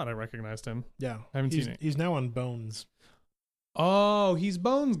 I thought I recognized him. Yeah. I haven't seen it. He's now on Bones. Oh, he's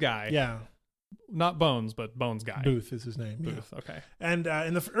Bones guy. Yeah. Not Bones, but Bones guy. Booth is his name. Booth. Yeah. Okay. And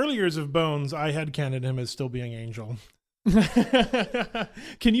in the early years of Bones, I had counted him as still being Angel.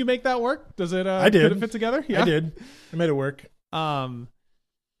 Can you make that work? Does it? I did. Could it fit together? Yeah. I did. I made it work.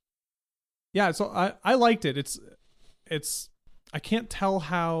 Yeah. So I liked it. It's. I can't tell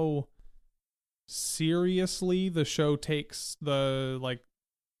how seriously the show takes the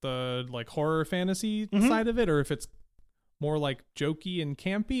horror fantasy side of it, or if it's more like jokey and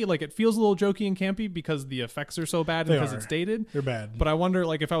campy. Like it feels a little jokey and campy because the effects are so bad and because it's dated. They're bad. But I wonder,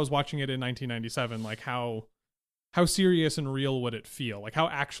 like, if I was watching it in 1997, like how serious and real would it feel? Like how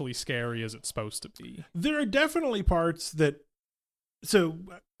actually scary is it supposed to be? There are definitely parts that. So,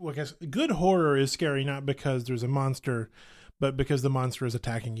 I guess good horror is scary not because there's a monster, but because the monster is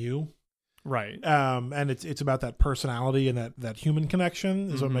attacking you. Right. And it's about that personality and that human connection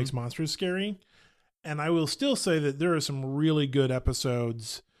is what Mhm. makes monsters scary. And I will still say that there are some really good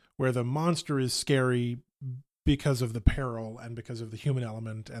episodes where the monster is scary because of the peril and because of the human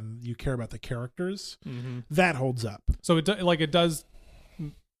element, and you care about the characters. Mm-hmm. That holds up. So it does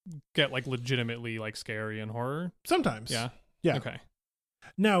get like legitimately like scary and horror. Sometimes. Yeah. Yeah. Okay.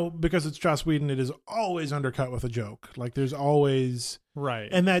 Now, because it's Joss Whedon, it is always undercut with a joke. Like there's always Right.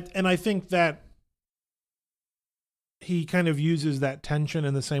 and I think that he kind of uses that tension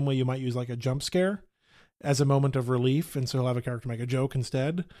in the same way you might use like a jump scare as a moment of relief, and so he'll have a character make a joke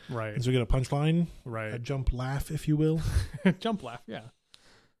instead. Right. And so we get a punchline, a Right. jump laugh, if you will. Jump laugh. Yeah.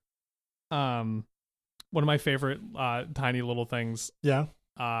 One of my favorite tiny little things. Yeah.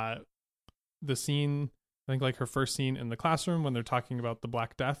 The scene. I think like her first scene in the classroom when they're talking about the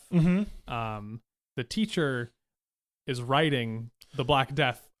Black Death. Mm-hmm. The teacher is writing the Black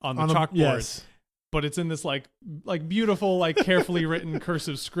Death on the chalkboard, yes. but it's in this like beautiful, like carefully written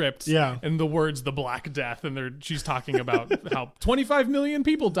cursive script. Yeah. And the words "the Black Death," and she's talking about how 25 million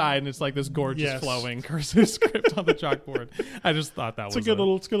people died, and it's like this gorgeous Yes. flowing cursive script on the chalkboard. I just thought that It's was a good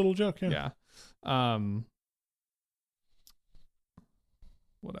little joke. Yeah. yeah.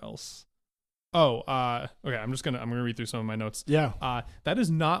 What else? Oh, okay. I'm gonna read through some of my notes. Yeah. That is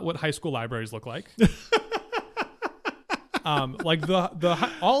not what high school libraries look like. Like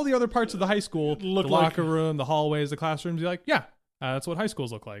all the other parts of the high school, Look the locker room, the hallways, the classrooms. You're like, yeah, that's what high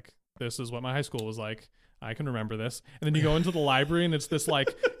schools look like. This is what my high school was like. I can remember this. And then you go into the library, and it's this like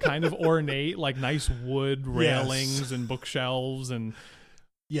kind of ornate, like nice wood railings and bookshelves, and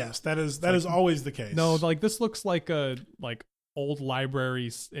Yes, that is always the case. no, like this looks like a old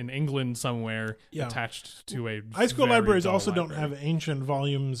libraries in England somewhere Yeah. attached to a high school very libraries dull also library. don't have ancient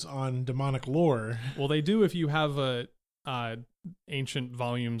volumes on demonic lore. Well, they do if you have a ancient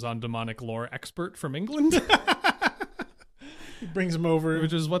volumes on demonic lore expert from England, He brings them over.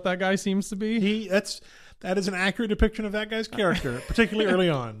 which is what that guy seems to be. That is an accurate depiction of that guy's character, particularly early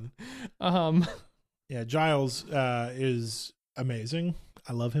on. Yeah, Giles is amazing.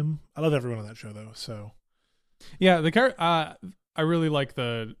 I love him. I love everyone on that show, though. So Yeah, the character. I really like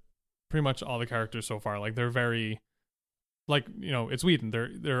pretty much all the characters so far. Like they're very, like it's Whedon.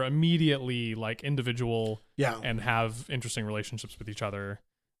 They're immediately like individual yeah, and have interesting relationships with each other.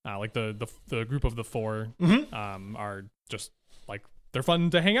 Like the group of the four mm-hmm. are just like they're fun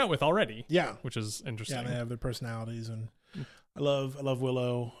to hang out with already. yeah, Which is interesting. yeah. They have their personalities, and I love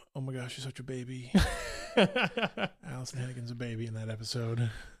Willow. Oh my gosh, she's such a baby. Allison Hannigan's a baby in that episode.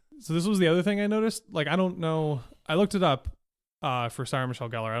 So this was the other thing I noticed. Like I don't know. I looked it up for Sarah Michelle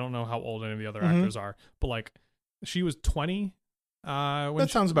Gellar. I don't know how old any of the other Mhm. actors are, but like she was 20 when That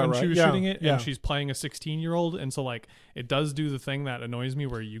sounds about when she right. was Yeah, shooting it, yeah. and she's playing a 16-year-old, and so like it does do the thing that annoys me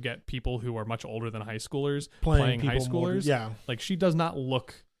where you get people who are much older than high schoolers playing high people more- schoolers. yeah, Like she does not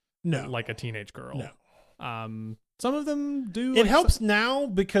look no, like a teenage girl. no. Some of them do. It like, helps now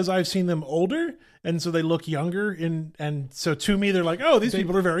because I've seen them older, and so they look younger. And so to me, they're like, oh, these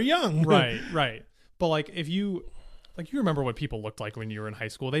people are very young. Right. But like if you remember what people looked like when you were in high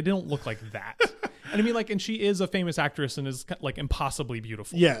school, they don't look like that. And I mean, like, and she is a famous actress and is like impossibly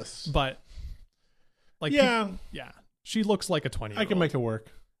beautiful. Yes, but like, yeah, she looks like a 20-year-old. I can make it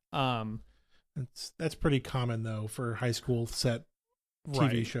work. That's pretty common though for high school set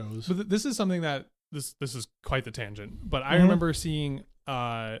TV shows. But this is something that this is quite the tangent. But I remember seeing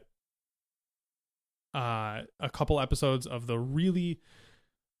a couple episodes of the really,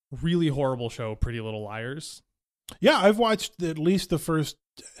 really horrible show Pretty Little Liars. Yeah, I've watched at least the first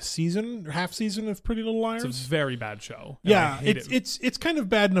season or half season of Pretty Little Liars. It's a very bad show. Yeah, it's kind of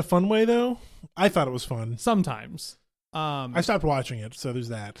bad in a fun way though. I thought it was fun. Sometimes. I stopped watching it, so there's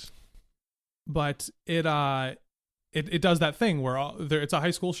that. But it does that thing where it's a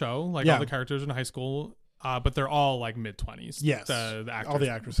high school show, like all the characters are in high school, but they're all like mid-20s. Yes, the actors, all the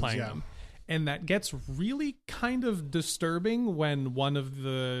actresses playing them, and that gets really kind of disturbing when one of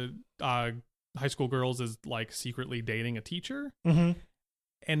the high school girls is like secretly dating a teacher,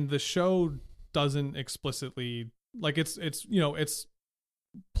 and the show doesn't explicitly like it's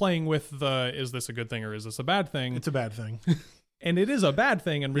playing with the is this a good thing or is this a bad thing? It's a bad thing. And it is a bad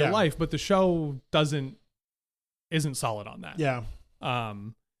thing in real life, but the show isn't solid on that. Yeah.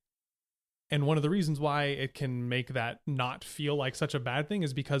 And one of the reasons why it can make that not feel like such a bad thing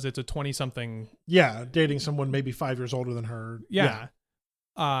is because it's a 20-something. Yeah, dating someone maybe 5 years older than her. Yeah.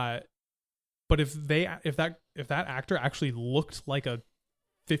 But if that actor actually looked like a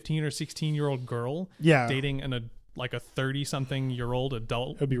 15 or 16-year-old girl, dating like a 30-something-year-old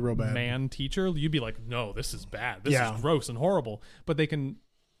adult, it'd be real bad man teacher, you'd be like, no, this is bad. This is gross and horrible. But they can,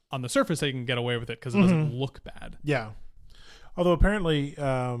 on the surface, they can get away with it because it doesn't look bad. Yeah. Although apparently,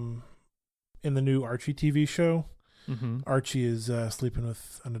 in the new Archie TV show, Archie is sleeping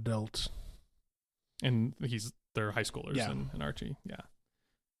with an adult, and they're high schoolers in Archie. Yeah,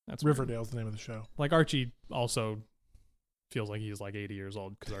 that's Riverdale's the name of the show. Like Archie also feels like he's like 80 years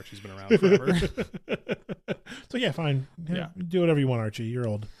old because Archie's been around forever. So yeah, fine. Yeah, do whatever you want, Archie. You're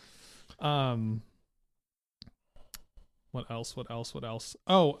old. What else?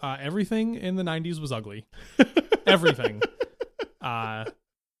 Oh, everything in the 90s was ugly. Everything. The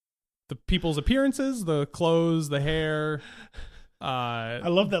people's appearances, the clothes, the hair. I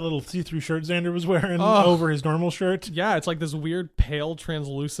love that little see-through shirt Xander was wearing over his normal shirt. Yeah, it's like this weird pale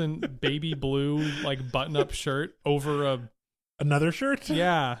translucent baby blue like button-up shirt over another shirt.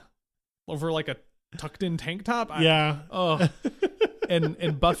 Yeah, over like a tucked-in tank top. Oh,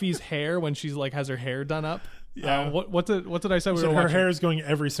 and Buffy's hair when she's like has her hair done up. Yeah. What did I say? Her hair is going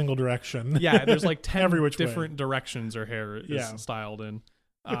every single direction. Yeah, there's like 10 every which different directions her hair is styled in.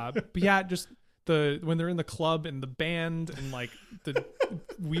 But yeah, just when they're in the club and the band and like the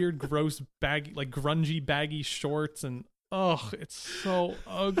weird, gross, baggy, like grungy, baggy shorts and it's so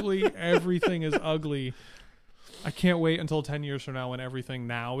ugly. Everything is ugly. I can't wait until 10 years from now when everything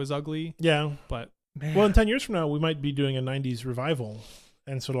now is ugly. Yeah, but man. Well, in 10 years from now, we might be doing a 90s revival,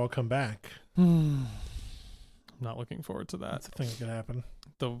 and so it'll all come back. I'm not looking forward to that. That's the thing that could happen.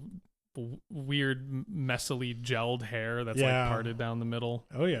 The weird, messily gelled hair that's like parted down the middle.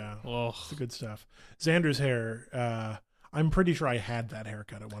 Oh yeah, it's the good stuff. Xander's hair. I'm pretty sure I had that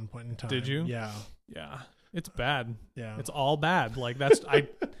haircut at one point in time. Did you? Yeah. It's bad. Yeah, it's all bad. Like that's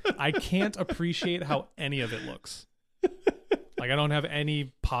I can't appreciate how any of it looks. Like I don't have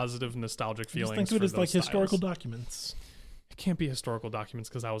any positive nostalgic feelings. Just think of it as like styles. Historical documents. It can't be historical documents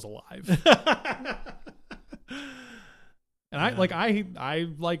because I was alive. And I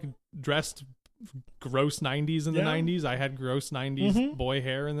like dressed gross 90s in the 90s. I had gross 90s boy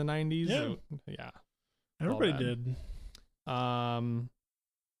hair in the 90s. So, everybody did.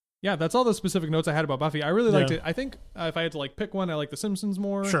 Yeah, that's all the specific notes I had about Buffy. I really liked it. I think if I had to like pick one, I like The Simpsons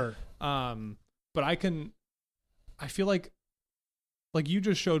more. Sure. But I feel like you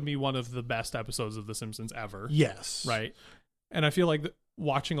just showed me one of the best episodes of The Simpsons ever. Yes. Right. And I feel like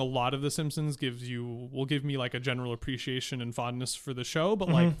watching a lot of The Simpsons will give me like a general appreciation and fondness for the show, but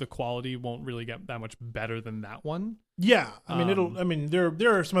like the quality won't really get that much better than that one. Yeah. I mean,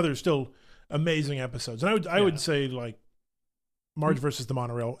 there are some other still amazing episodes. And I would say like Marge versus the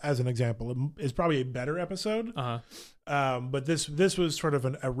Monorail as an example is probably a better episode. But this was sort of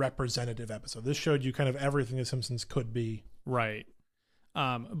a representative episode. This showed you kind of everything The Simpsons could be. Right.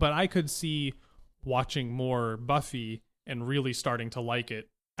 But I could see watching more Buffy and really starting to like it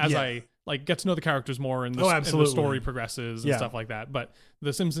as I like get to know the characters more and and the story progresses and stuff like that. But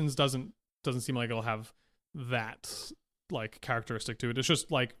The Simpsons doesn't seem like it'll have that like characteristic to it. It's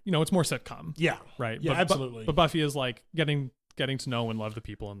just like, it's more sitcom. Yeah. Right. Yeah, absolutely. But Buffy is like getting getting to know and love the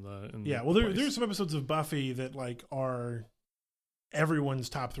people in the Yeah, well, place. there's some episodes of Buffy that like are everyone's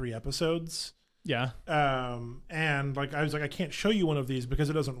top 3 episodes. Yeah. And like I was like, I can't show you one of these because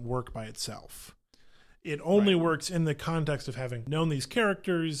it doesn't work by itself. It only Right. works in the context of having known these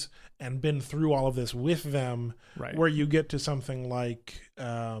characters and been through all of this with them, Right. where you get to something like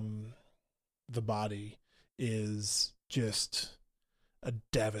The Body is just a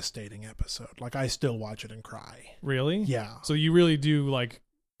devastating episode. Like I still watch it and cry. Really? Yeah. So you really do like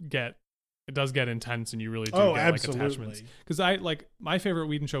it does get intense, and you really do Oh, get like attachments. absolutely. Because I like my favorite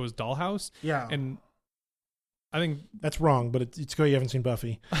Whedon show is Dollhouse, Yeah. and I think That's wrong, but it's go you haven't seen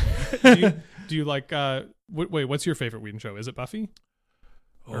Buffy. do you like wait, what's your favorite Whedon show? Is it Buffy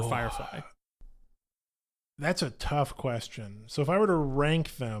or Oh. Firefly? That's a tough question. So if I were to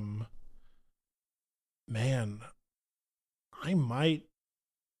rank them, man, I might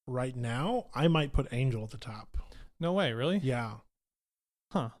put Angel at the top. No way, really? Yeah.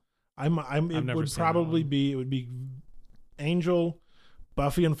 Huh. It never would seen probably that one. be, it would be Angel,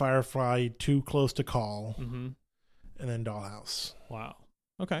 Buffy and Firefly, Too Close to Call, Mm-hmm. and then Dollhouse. Wow.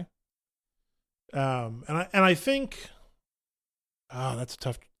 Okay. And I think, it's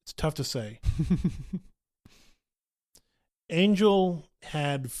tough to say. Angel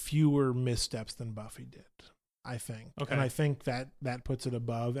had fewer missteps than Buffy did, I think. Okay. And I think that puts it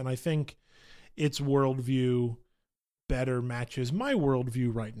above. And I think its worldview better matches my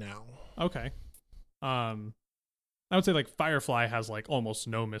worldview right now. Okay. I would say like Firefly has like almost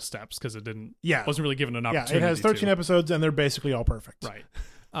no missteps because it wasn't really given an Yeah, opportunity. it has 13 to. episodes and they're basically all perfect. Right.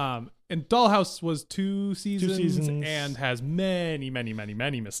 And Dollhouse was 2 seasons, 2 seasons. and has many, many, many,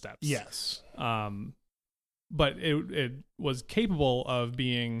 many missteps. Yes. But it was capable of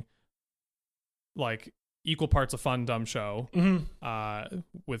being like equal parts a fun, dumb show, Mm-hmm.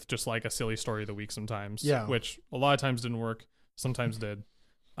 with just like a silly story of the week sometimes. Yeah. Which a lot of times didn't work, sometimes did.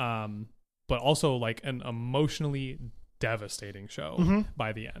 But also like an emotionally devastating show Mhm.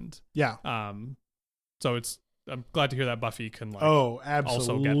 by the end. Yeah. So I'm glad to hear that Buffy can like Oh, also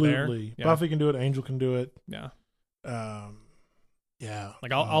absolutely. get there. Yeah. Buffy can do it. Angel can do it. yeah. Yeah.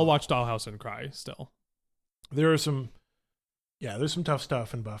 Like I'll watch Dollhouse and cry still. There's some tough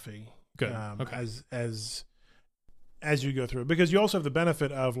stuff in Buffy. Good. Okay. As you go through it, because you also have the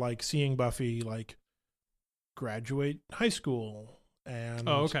benefit of like seeing Buffy like graduate high school and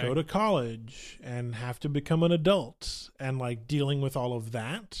Oh, okay. go to college and have to become an adult and like dealing with all of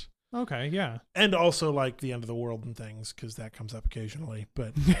that, Okay, yeah. and also like the end of the world and things, because that comes up occasionally.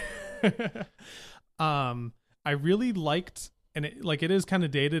 But I really liked, and it is kind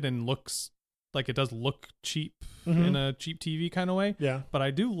of dated and looks like it does look cheap Mhm. in a cheap TV kind of way. yeah, But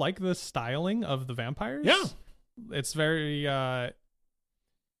I do like the styling of the vampires. Yeah. It's very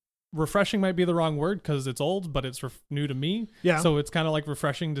refreshing might be the wrong word because it's old, but it's new to me. yeah. So it's kind of like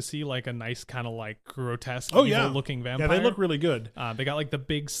refreshing to see like a nice kind of like grotesque, Oh, yeah. looking yeah, vampire. they look really good. They got like the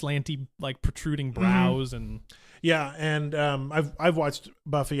big slanty, like protruding Mm-hmm. brows and Yeah, and I've watched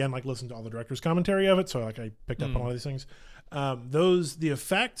Buffy and like listened to all the director's commentary of it, so like I picked up on all of these things. The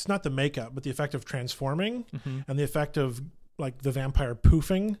effects, not the makeup, but the effect of transforming and the effect of like the vampire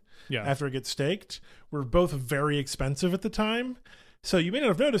poofing yeah. after it gets staked were both very expensive at the time. So you may not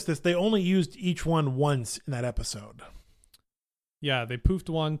have noticed this. They only used each one once in that episode. Yeah, they poofed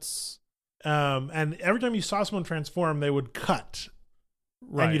once. And every time you saw someone transform, they would cut.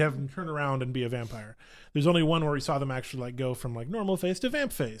 Right. And you'd have them turn around and be a vampire. There's only one where we saw them actually like go from like normal face to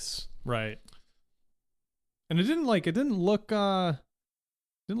vamp face. Right. And it didn't look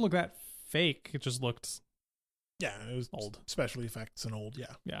that fake. It just looked Yeah, it was old. special effects and old.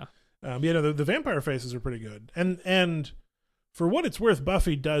 Yeah. Yeah. The vampire faces are pretty good. And for what it's worth,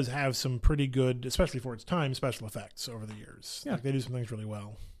 Buffy does have some pretty good, especially for its time, special effects over the years. Yeah. Like they do some things really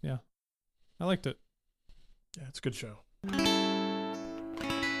well. I liked it. Yeah, it's a good show.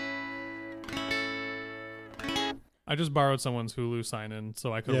 I just borrowed someone's Hulu sign in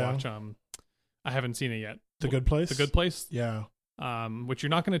so I could Yeah. watch I haven't seen it yet. The Good Place. The Good Place? Yeah. Which you're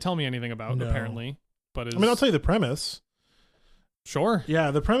not going to tell me anything about No. apparently, but is I mean, I'll tell you the premise. Sure.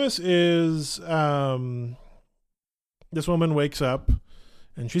 Yeah, the premise is this woman wakes up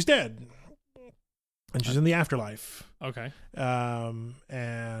and she's dead. And she's in the afterlife. Okay.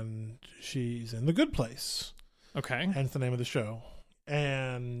 And she's in the good place. Okay. Hence the name of the show.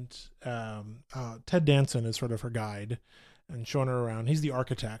 And Ted Danson is sort of her guide and showing her around. He's the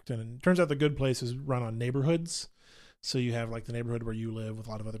architect. And it turns out the good place is run on neighborhoods. So you have like the neighborhood where you live with a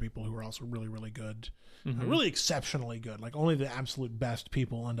lot of other people who are also really, really good. Mhm. Really exceptionally good. Like only the absolute best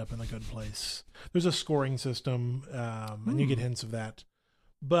people end up in the good place. There's a scoring system, and you get hints of that.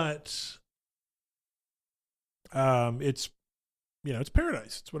 But it's it's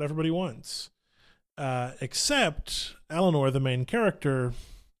paradise. It's what everybody wants. Except Eleanor, the main character,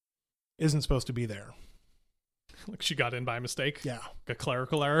 isn't supposed to be there. Like she got in by mistake. Yeah. A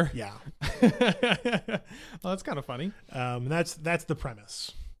clerical error. Yeah. Well, that's kind of funny. That's the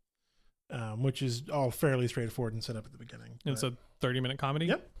premise, which is all fairly straightforward and set up at the beginning. It's a 30-minute comedy.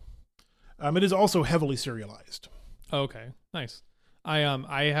 Yep. It is also heavily serialized. Okay, nice. I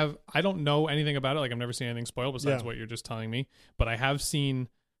don't know anything about it. Like I've never seen anything spoiled besides Yeah. what you're just telling me. But I have seen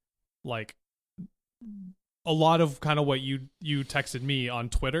like a lot of kind of what you texted me on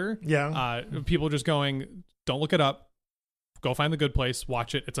Twitter. Yeah. People just going, don't look it up. Go find The Good Place.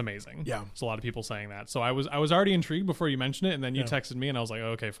 Watch it. It's amazing. Yeah. There's a lot of people saying that. So I was already intrigued before you mentioned it, and then you Yeah. texted me, and I was like,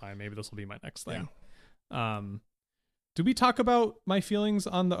 okay, fine. Maybe this will be my next thing. Did we talk about my feelings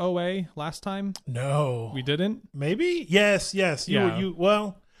on the OA last time? No. We didn't. Maybe? Yes. Yeah.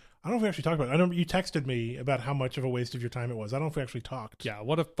 Well, I don't know if we actually talked about it. I know you texted me about how much of a waste of your time it was. I don't know if we actually talked. Yeah.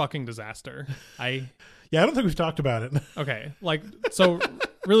 What a fucking disaster. Yeah, I don't think we've talked about it. Okay. Like, so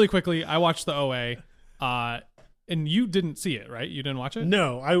really quickly, I watched the OA, and you didn't see it, right? You didn't watch it?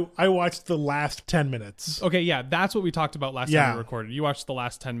 No, I watched the last 10 minutes. Okay, yeah, that's what we talked about last Yeah. time we recorded. You watched the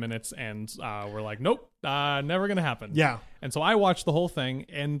last 10 minutes, and we're like, nope, never gonna happen. Yeah. And so I watched the whole thing,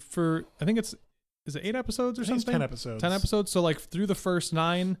 and I think is it 8 episodes or I think it's something? 10 episodes. 10 episodes. So like through the first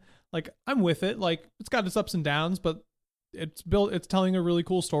 9, like I'm with it. Like it's got its ups and downs, but it's telling a really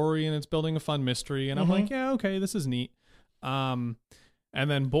cool story, and it's building a fun mystery. And I'm Mhm. like, yeah, okay, this is neat. And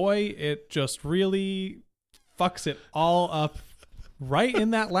then boy, it just really fucks it all up right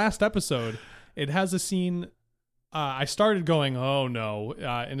in that last episode. It has a scene. I started going, oh no,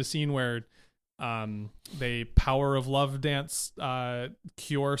 in a scene where they power of love dance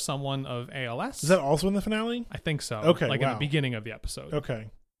cure someone of ALS. Is that also in the finale? I think so. Okay, like in wow. the beginning of the episode. Okay.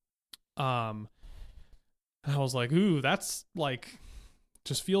 And I was like, ooh, that's like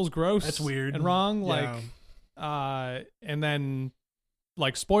just feels gross. That's weird. and wrong. Yeah. Like, and then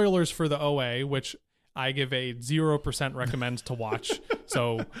like spoilers for the OA, which I give a 0% recommend to watch.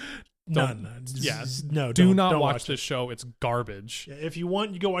 So None. yeah, No, do don't- not don't watch it. this show. It's garbage. Yeah, if you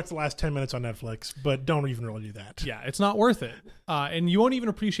want, you go watch the last 10 minutes on Netflix, but don't even really do that. Yeah, it's not worth it. And you won't even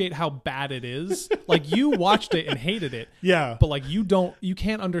appreciate how bad it is. Like you watched it and hated it, Yeah. but like you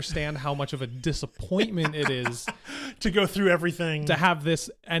can't understand how much of a disappointment it is To go through everything. to have this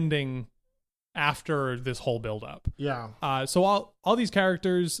ending after this whole build up. Yeah. So all these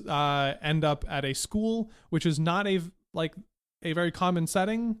characters end up at a school, which is not a very common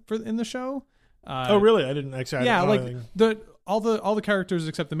setting in the show. Oh, really? I didn't actually. Yeah, I don't like know anything. all the characters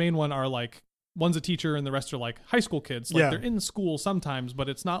except the main one are like one's a teacher and the rest are like high school kids. Like Yeah. they're in school sometimes, but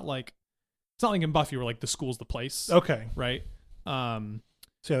it's not like in Buffy where like the school's the place, Okay. right?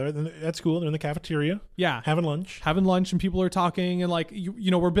 So yeah, they're at school. They're in the cafeteria Yeah, having lunch. having lunch and people are talking and like you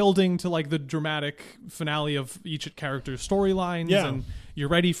know we're building to like the dramatic finale of each character's storylines. Yeah. And you're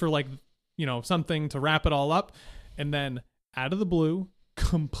ready for like something to wrap it all up, and then out of the blue,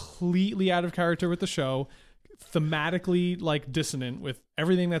 completely out of character with the show, thematically like dissonant with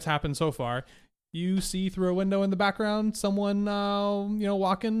everything that's happened so far, you see through a window in the background someone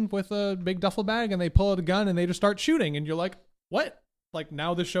walking with a big duffel bag, and they pull out a gun and they just start shooting, and you're like, what? Like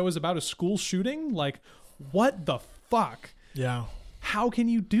now this show is about a school shooting? Like what the fuck? Yeah. How can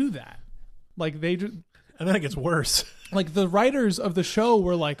you do that? Like they just And then it gets worse. like the writers of the show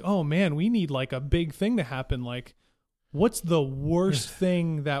were like, oh man, we need like a big thing to happen. Like what's the worst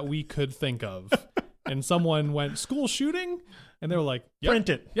thing that we could think of? And someone went school shooting, and they were like, yep, Print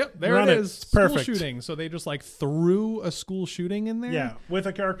it. yep, there Run it it. is. It's School perfect. shooting. So they just like threw a school shooting in there. Yeah. With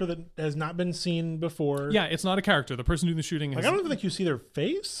a character that has not been seen before. Yeah, it's not a character. The person doing the shooting Like, has, I don't even think you see their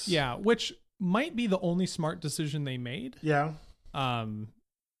face. yeah, which might be the only smart decision they made. Yeah.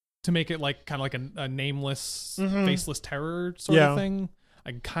 To make it like kind of like a nameless, Mhm. faceless terror sort Yeah. of thing.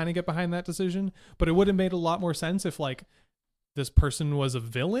 I kind of get behind that decision, but it would have made a lot more sense if like this person was a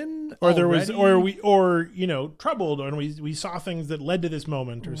villain, Or there was, already. troubled, and we saw things that led to this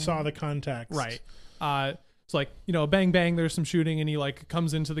moment, or saw the context. Right. It's like, bang, bang, there's some shooting, and he like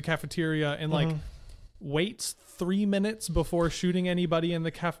comes into the cafeteria and like waits 3 minutes before shooting anybody in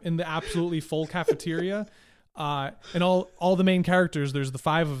the absolutely full cafeteria. And all the main characters, there's the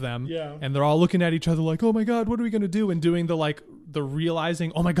 5 of them, Yeah. and they're all looking at each other like, oh my god, what are we gonna do? And doing the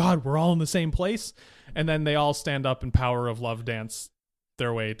realizing, oh my god, we're all in the same place, and then they all stand up and power of love dance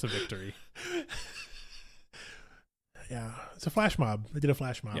their way to victory. Yeah. It's a flash mob. They did a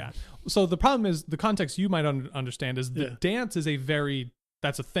flash mob. Yeah. So the problem is, the context you might understand is the Yeah. dance is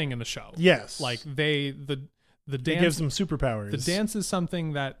that's a thing in the show. Yes. Like the the It dance gives them superpowers. the dance is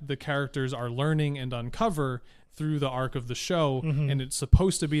something that the characters are learning and uncover through the arc of the show, and it's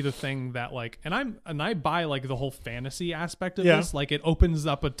supposed to be the thing that like, and I buy like the whole fantasy aspect of Yeah. this. Like it opens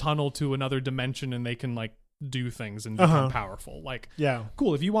up a tunnel to another dimension, and they can like do things and become powerful. Like, Yeah.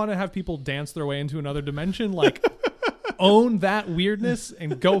 cool. If you want to have people dance their way into another dimension, like own that weirdness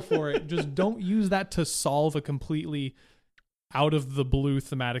and go for it. Just don't use that to solve a completely out of the blue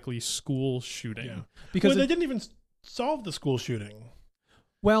thematically school shooting. Yeah. Because Well, they didn't even solve the school shooting.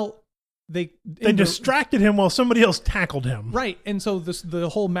 they Distracted him while somebody else tackled him. right, and so the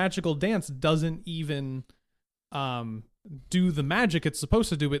whole magical dance doesn't even do the magic it's supposed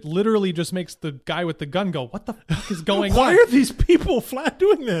to do. It literally just makes the guy with the gun go, "What the fuck is going Why on?" are these people flat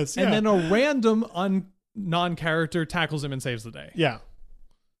doing this? And Yeah. then a random non-character tackles him and saves the day. Yeah.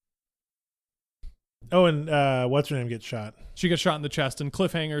 Oh, and what's her name gets shot? She gets shot in the chest, and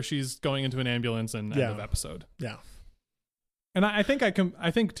cliffhanger. She's going into an ambulance, and end Yeah. of episode. Yeah. And I think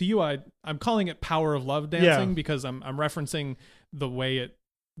I think to you, I'm calling it power of love dancing Yeah. because I'm referencing the way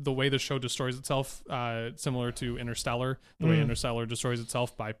the show destroys itself, similar to Interstellar. The way Interstellar destroys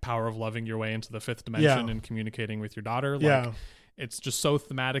itself by power of loving your way into the fifth dimension and communicating with your daughter. Like, Yeah. it's just so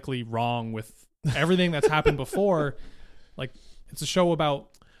thematically wrong with everything that's happened before. Like, it's a show about.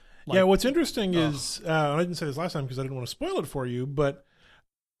 Like, Yeah, what's interesting is, and I didn't say this last time because I didn't want to spoil it for you, but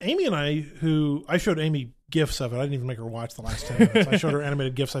Amy and I showed Amy GIFs of it. I didn't even make her watch the last 10 minutes. I showed her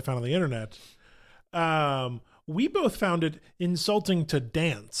animated GIFs I found on the internet. We both found it insulting to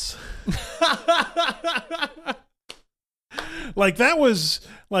dance. Like, that was,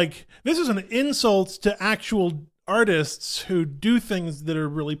 like, this is an insult to actual artists who do things that are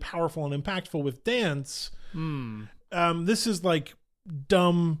really powerful and impactful with dance. This is like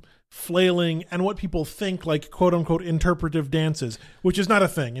dumb flailing and what people think like quote unquote interpretive dances, which is not a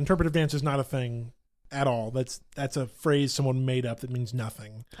thing. Interpretive dance is not a thing at all. That's a phrase someone made up that means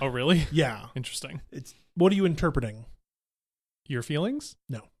nothing. oh, really? Yeah. Interesting. It's what are you interpreting? Your feelings?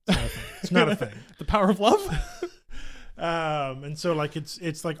 No, it's not a thing. It's not a thing. The power of love? And so like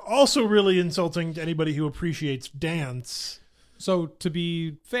it's like also really insulting to anybody who appreciates dance. So to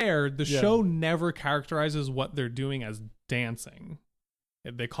be fair, the Yeah. show never characterizes what they're doing as dancing.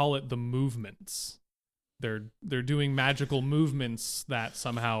 They call it the movements. They're doing magical movements that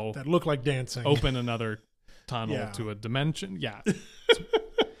somehow That look like dancing. open another tunnel Yeah. to a dimension. Yeah.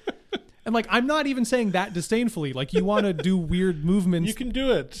 And like, I'm not even saying that disdainfully. Like, you want to do weird movements You can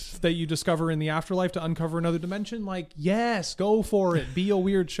do it. that you discover in the afterlife to uncover another dimension. Like, yes, go for it. Be a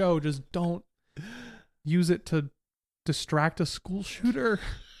weird show. Just don't use it to distract a school shooter.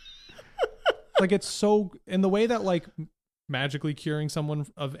 Like, it's so in the way that like magically curing someone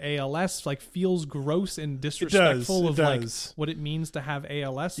of ALS like feels gross and disrespectful of like what it means to have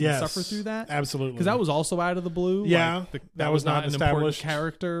ALS and Yes, suffer through that. Absolutely. Because that was also out of the blue. Yeah, Like, that was not an important established.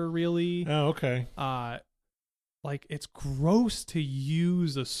 character really. Oh, okay. Like, it's gross to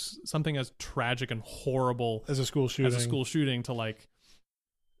use something as tragic and horrible As a school shooting. as a school shooting to like,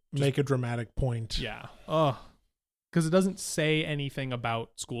 Make a dramatic point. yeah, because it doesn't say anything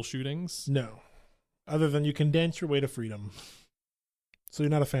about school shootings. No. Other than you can dance your way to freedom. So you're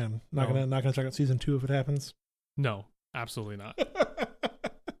not a fan. Not No. gonna check out season 2 if it happens. No, absolutely not.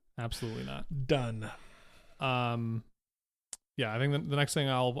 Absolutely not. Done. Yeah, I think the next thing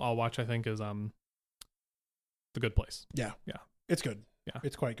I'll watch, I think, is The Good Place. Yeah. Yeah. It's good. Yeah.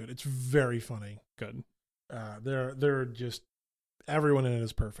 It's quite good. It's very funny. Good. They're just everyone in it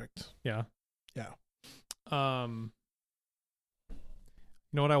is perfect. Yeah. Yeah.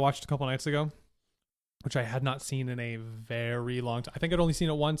 You know what I watched a couple nights ago, which I had not seen in a very long time. I think I'd only seen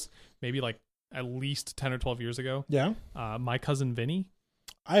it once, maybe like at least 10 or 12 years ago. Yeah. My Cousin Vinny.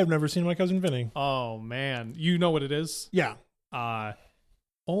 I have never seen My Cousin Vinny. Oh man, you know what it is? Yeah.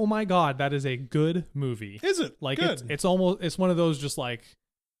 Oh my god, that is a good movie. Is it? Like, good. it's almost, it's one of those just like,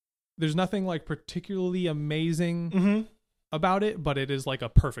 there's nothing like particularly amazing Mm-hmm. about it, but it is like a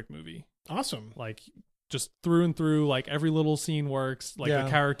perfect movie. Awesome. Like, just through and through, like every little scene works. Like, Yeah. the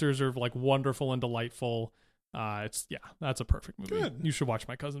characters are like wonderful and delightful. That's a perfect movie. Good. You should watch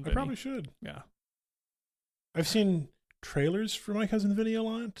My Cousin I Vinny. probably should. Yeah. I've seen trailers for My Cousin Vinny a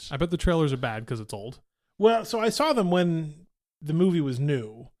lot. I bet the trailers are bad because it's old. Well, so I saw them when the movie was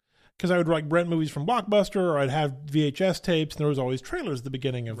new, because I would like rent movies from Blockbuster, or I'd have VHS tapes, and there was always trailers at the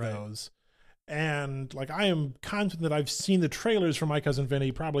beginning of Right. those. And like, I am confident that I've seen the trailers for My Cousin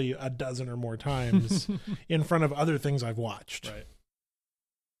Vinny probably a dozen or more times in front of other things I've watched. Right.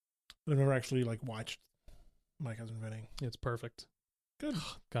 I've never actually like watched My Cousin Vinny. It's perfect. Good.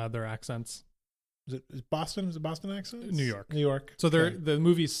 God, their accents. Is it Boston? Is it Boston accent? New York. New York. So Okay. the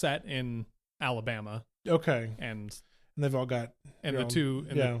movie's set in Alabama, Okay. and And they've all got the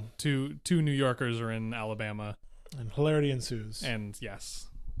two New Yorkers are in Alabama, and hilarity ensues. and yes,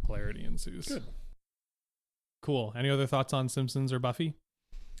 hilarity ensues. Good. Cool. Any other thoughts on Simpsons or Buffy?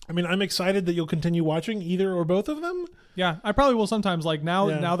 I mean, I'm excited that you'll continue watching either or both of them. Yeah, I probably will sometimes. Like now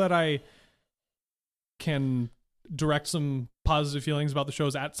Yeah. that I can direct some positive feelings about the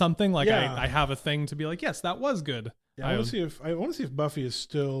shows at something, like Yeah. I have a thing to be like, yes, that was good. Yeah, I want to see if Buffy is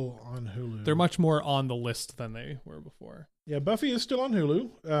still on Hulu. They're much more on the list than they were before. Yeah, Buffy is still on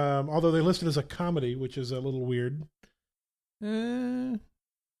Hulu. Although they listed it as a comedy, which is a little weird. There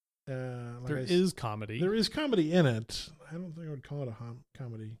is comedy. There is comedy in it. I don't think I would call it a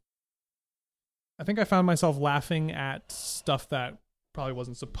comedy. I think I found myself laughing at stuff that probably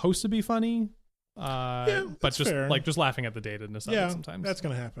wasn't supposed to be funny. But that's just fair. Just laughing at the datedness of it sometimes. That's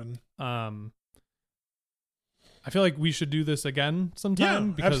gonna happen. I feel like we should do this again sometime.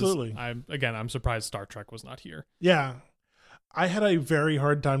 Yeah, because absolutely. I'm surprised Star Trek was not here. Yeah. I had a very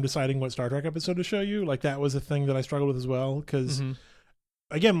hard time deciding what Star Trek episode to show you. Like, that was a thing that I struggled with as well. Because,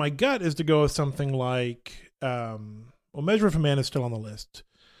 again, my gut is to go with something like, Measure of a Man is still on the list.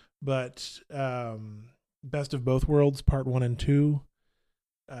 But Best of Both Worlds, Part 1 and 2,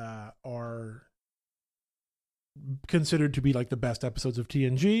 are considered to be like the best episodes of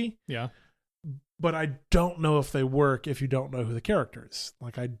TNG. Yeah. But I don't know if they work if you don't know who the characters.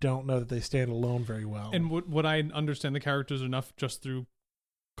 Like, I don't know that they stand alone very well. And would I understand the characters enough just through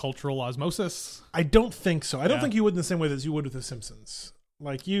cultural osmosis? I don't think so. I don't Yeah. think you would in the same way as you would with The Simpsons.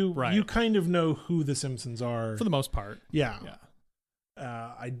 Like, you kind of know who The Simpsons are. For the most part. Yeah. Yeah.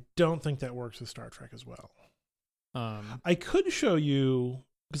 I don't think that works with Star Trek as well. Um, I could show you,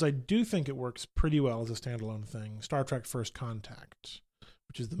 because I do think it works pretty well as a standalone thing, Star Trek First Contact,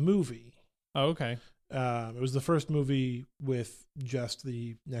 which is the movie. oh, okay. It was the first movie with just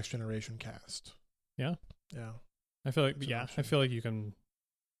the Next Generation cast. Yeah. Yeah. I feel like That's an option. I feel like you can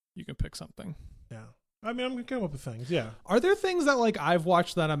pick something. Yeah. I mean, I'm going to come up with things. Yeah. Are there things that like I've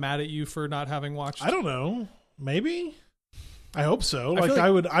watched that I'm mad at you for not having watched? I don't know. Maybe. I hope so. I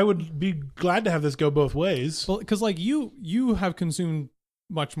feel I would be glad to have this go both ways. Well, because like you have consumed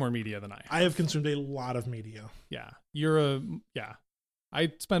much more media than I have. I have consumed a lot of media. Yeah. I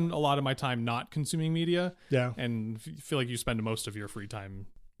spend a lot of my time not consuming media, Yeah. and feel like you spend most of your free time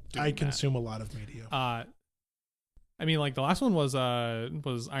doing I that. consume a lot of media. I mean, like the last one was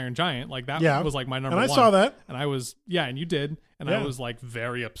Iron Giant. Like that Yeah. was like my number And I one. saw that. And I was and you did, and I Yeah. was like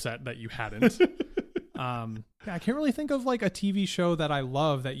very upset that you hadn't. I can't really think of like a TV show that I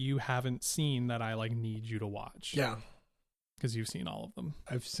love that you haven't seen that I like need you to watch. Yeah. Because you've seen all of them.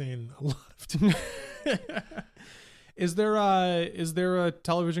 I've seen a lot of TV. Is there a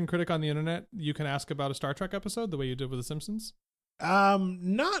television critic on the internet you can ask about a Star Trek episode the way you did with The Simpsons?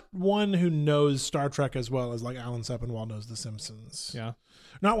 Not one who knows Star Trek as well as like Alan Sepinwall knows The Simpsons. Yeah.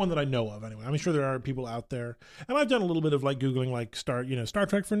 Not one that I know of anyway. I'm sure there are people out there. And I've done a little bit of like Googling like Star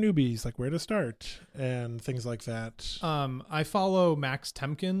Trek for newbies, like where to start and things like that. I follow Max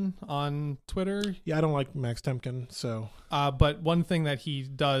Temkin on Twitter. Yeah, I don't like Max Temkin, so But one thing that he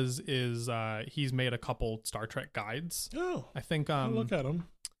does is he's made a couple Star Trek guides. I think I'll look at them.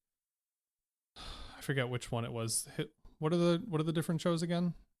 I forget which one it was. What are the different shows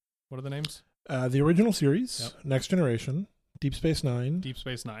again? What are the names? The original series, Yep. Next Generation, Deep Space Nine. Deep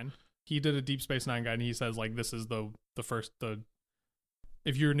Space Nine. He did a Deep Space Nine guide, and he says like this is the first.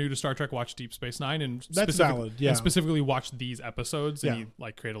 If you're new to Star Trek, watch Deep Space Nine, and That's valid. Yeah, and specifically watch these episodes, and Yeah. he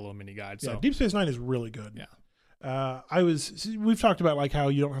like create a little mini guide. yeah. So Deep Space Nine is really good. Yeah. We've talked about like how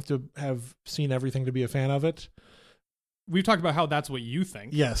you don't have to have seen everything to be a fan of it. we've talked about how that's what you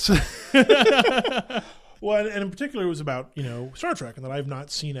think. Yes. Well, and in particular, it was about Star Trek, and that I've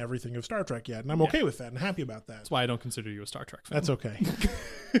not seen everything of Star Trek yet, and I'm okay with that and happy about that. That's why I don't consider you a Star Trek fan. That's okay.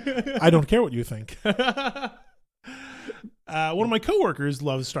 I don't care what you think. One of my coworkers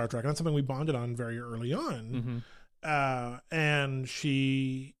loves Star Trek, and that's something we bonded on very early on. And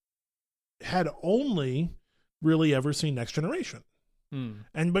she had only really ever seen Next Generation,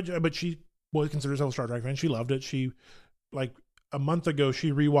 but she considers herself a Star Trek fan. She loved it. She like. A month ago,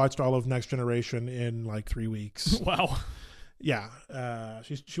 she rewatched all of Next Generation in like 3 weeks. Wow. Yeah.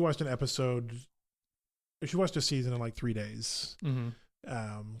 She watched an episode. She watched a season in like 3 days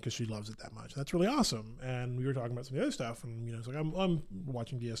because she loves it that much. That's really awesome. And we were talking about some of the other stuff, and it's like I'm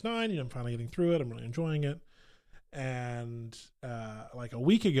watching DS9. I'm finally getting through it. I'm really enjoying it. And like a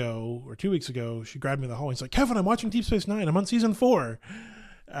week ago or 2 weeks ago, she grabbed me in the hallway and she's like, "Kevin, I'm watching Deep Space Nine. I'm on season 4."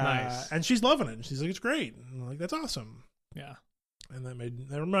 Nice. And she's loving it. And she's like, "It's great." And I'm like, "That's awesome." Yeah. And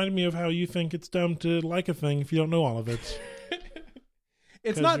that reminded me of how you think it's dumb to like a thing if you don't know all of it.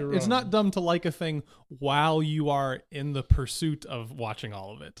 It's 'Cause not you're it's wrong. not dumb to like a thing while you are in the pursuit of watching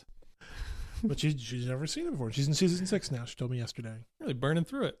all of it. But she's never seen it before. She's in season 6 now. She told me yesterday. Really burning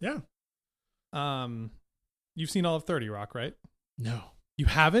through it. Yeah. You've seen all of 30 Rock, right? No. You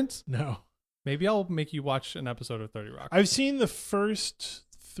haven't? No. Maybe I'll make you watch an episode of 30 Rock. I've seen the first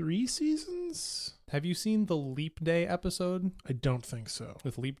 3 seasons. Have you seen the Leap Day episode I don't think so.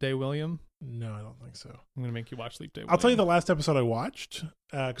 with Leap Day William? No, I don't think so. I'm gonna make you watch Leap Day. I'll tell you the William. last episode I watched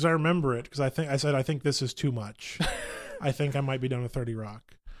because I remember it because I think this is too much. I think I might be done with 30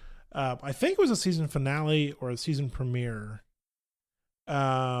 Rock. I think it was a season finale or a season premiere.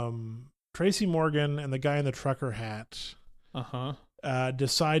 Tracy Morgan and the guy in the trucker hat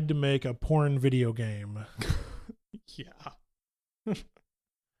decide to make a porn video game. Yeah.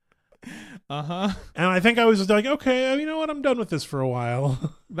 And I think I was like, okay, you know what? I'm done with this for a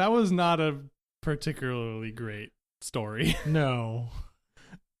while. That was not a particularly great story. No.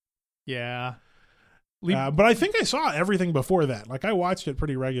 Yeah. But I think I saw everything before that. Like I watched it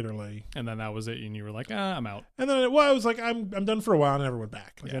pretty regularly. And then that was it, and you were like, I'm out. And then I was like, I'm done for a while and I never went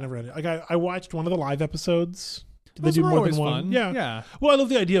back. Like Yeah. I never ended. Like I watched one of the live episodes. Did Those they do were more always than one? fun. Yeah. Yeah. Well, I love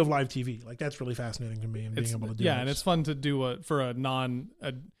the idea of live TV. Like that's really fascinating to me and being It's, able to do yeah, it. and it's fun to do a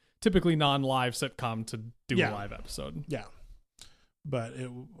typically non-live sitcom to do Yeah. a live episode. Yeah. But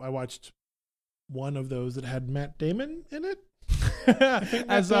I watched one of those that had Matt Damon in it.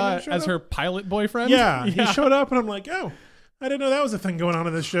 as Damon showed her pilot boyfriend. Yeah, he showed up and I'm like, oh, I didn't know that was a thing going on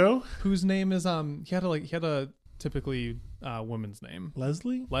in this show. Whose name is he had a typically woman's name,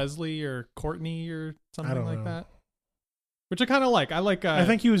 Leslie? or Courtney or I something don't like know. that. Which I kind of like. I like. I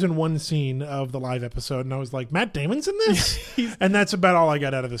think he was in one scene of the live episode, and I was like, Matt Damon's in this? And that's about all I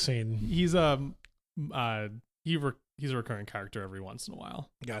got out of the scene. he's he's a recurring character every once in a while.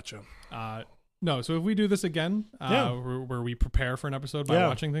 Gotcha. No, so if we do this again, Yeah. where we prepare for an episode by Yeah.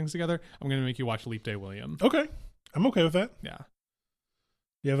 watching things together, I'm going to make you watch Leap Day William. Okay. I'm okay with that. Yeah.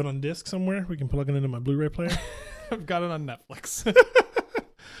 You have it on disc somewhere? We can plug it into my Blu-ray player? I've got it on Netflix.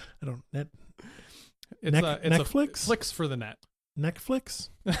 I don't... It's Netflix? Flicks for the net. Netflix?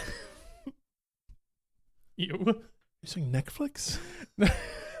 You. You're saying Netflix?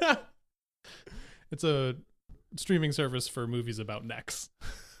 It's a streaming service for movies about necks.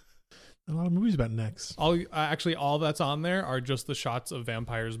 A lot of movies about necks. All that's on there are just the shots of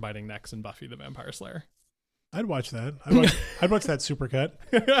vampires biting necks in Buffy the Vampire Slayer. I'd watch that. I'd watch that supercut.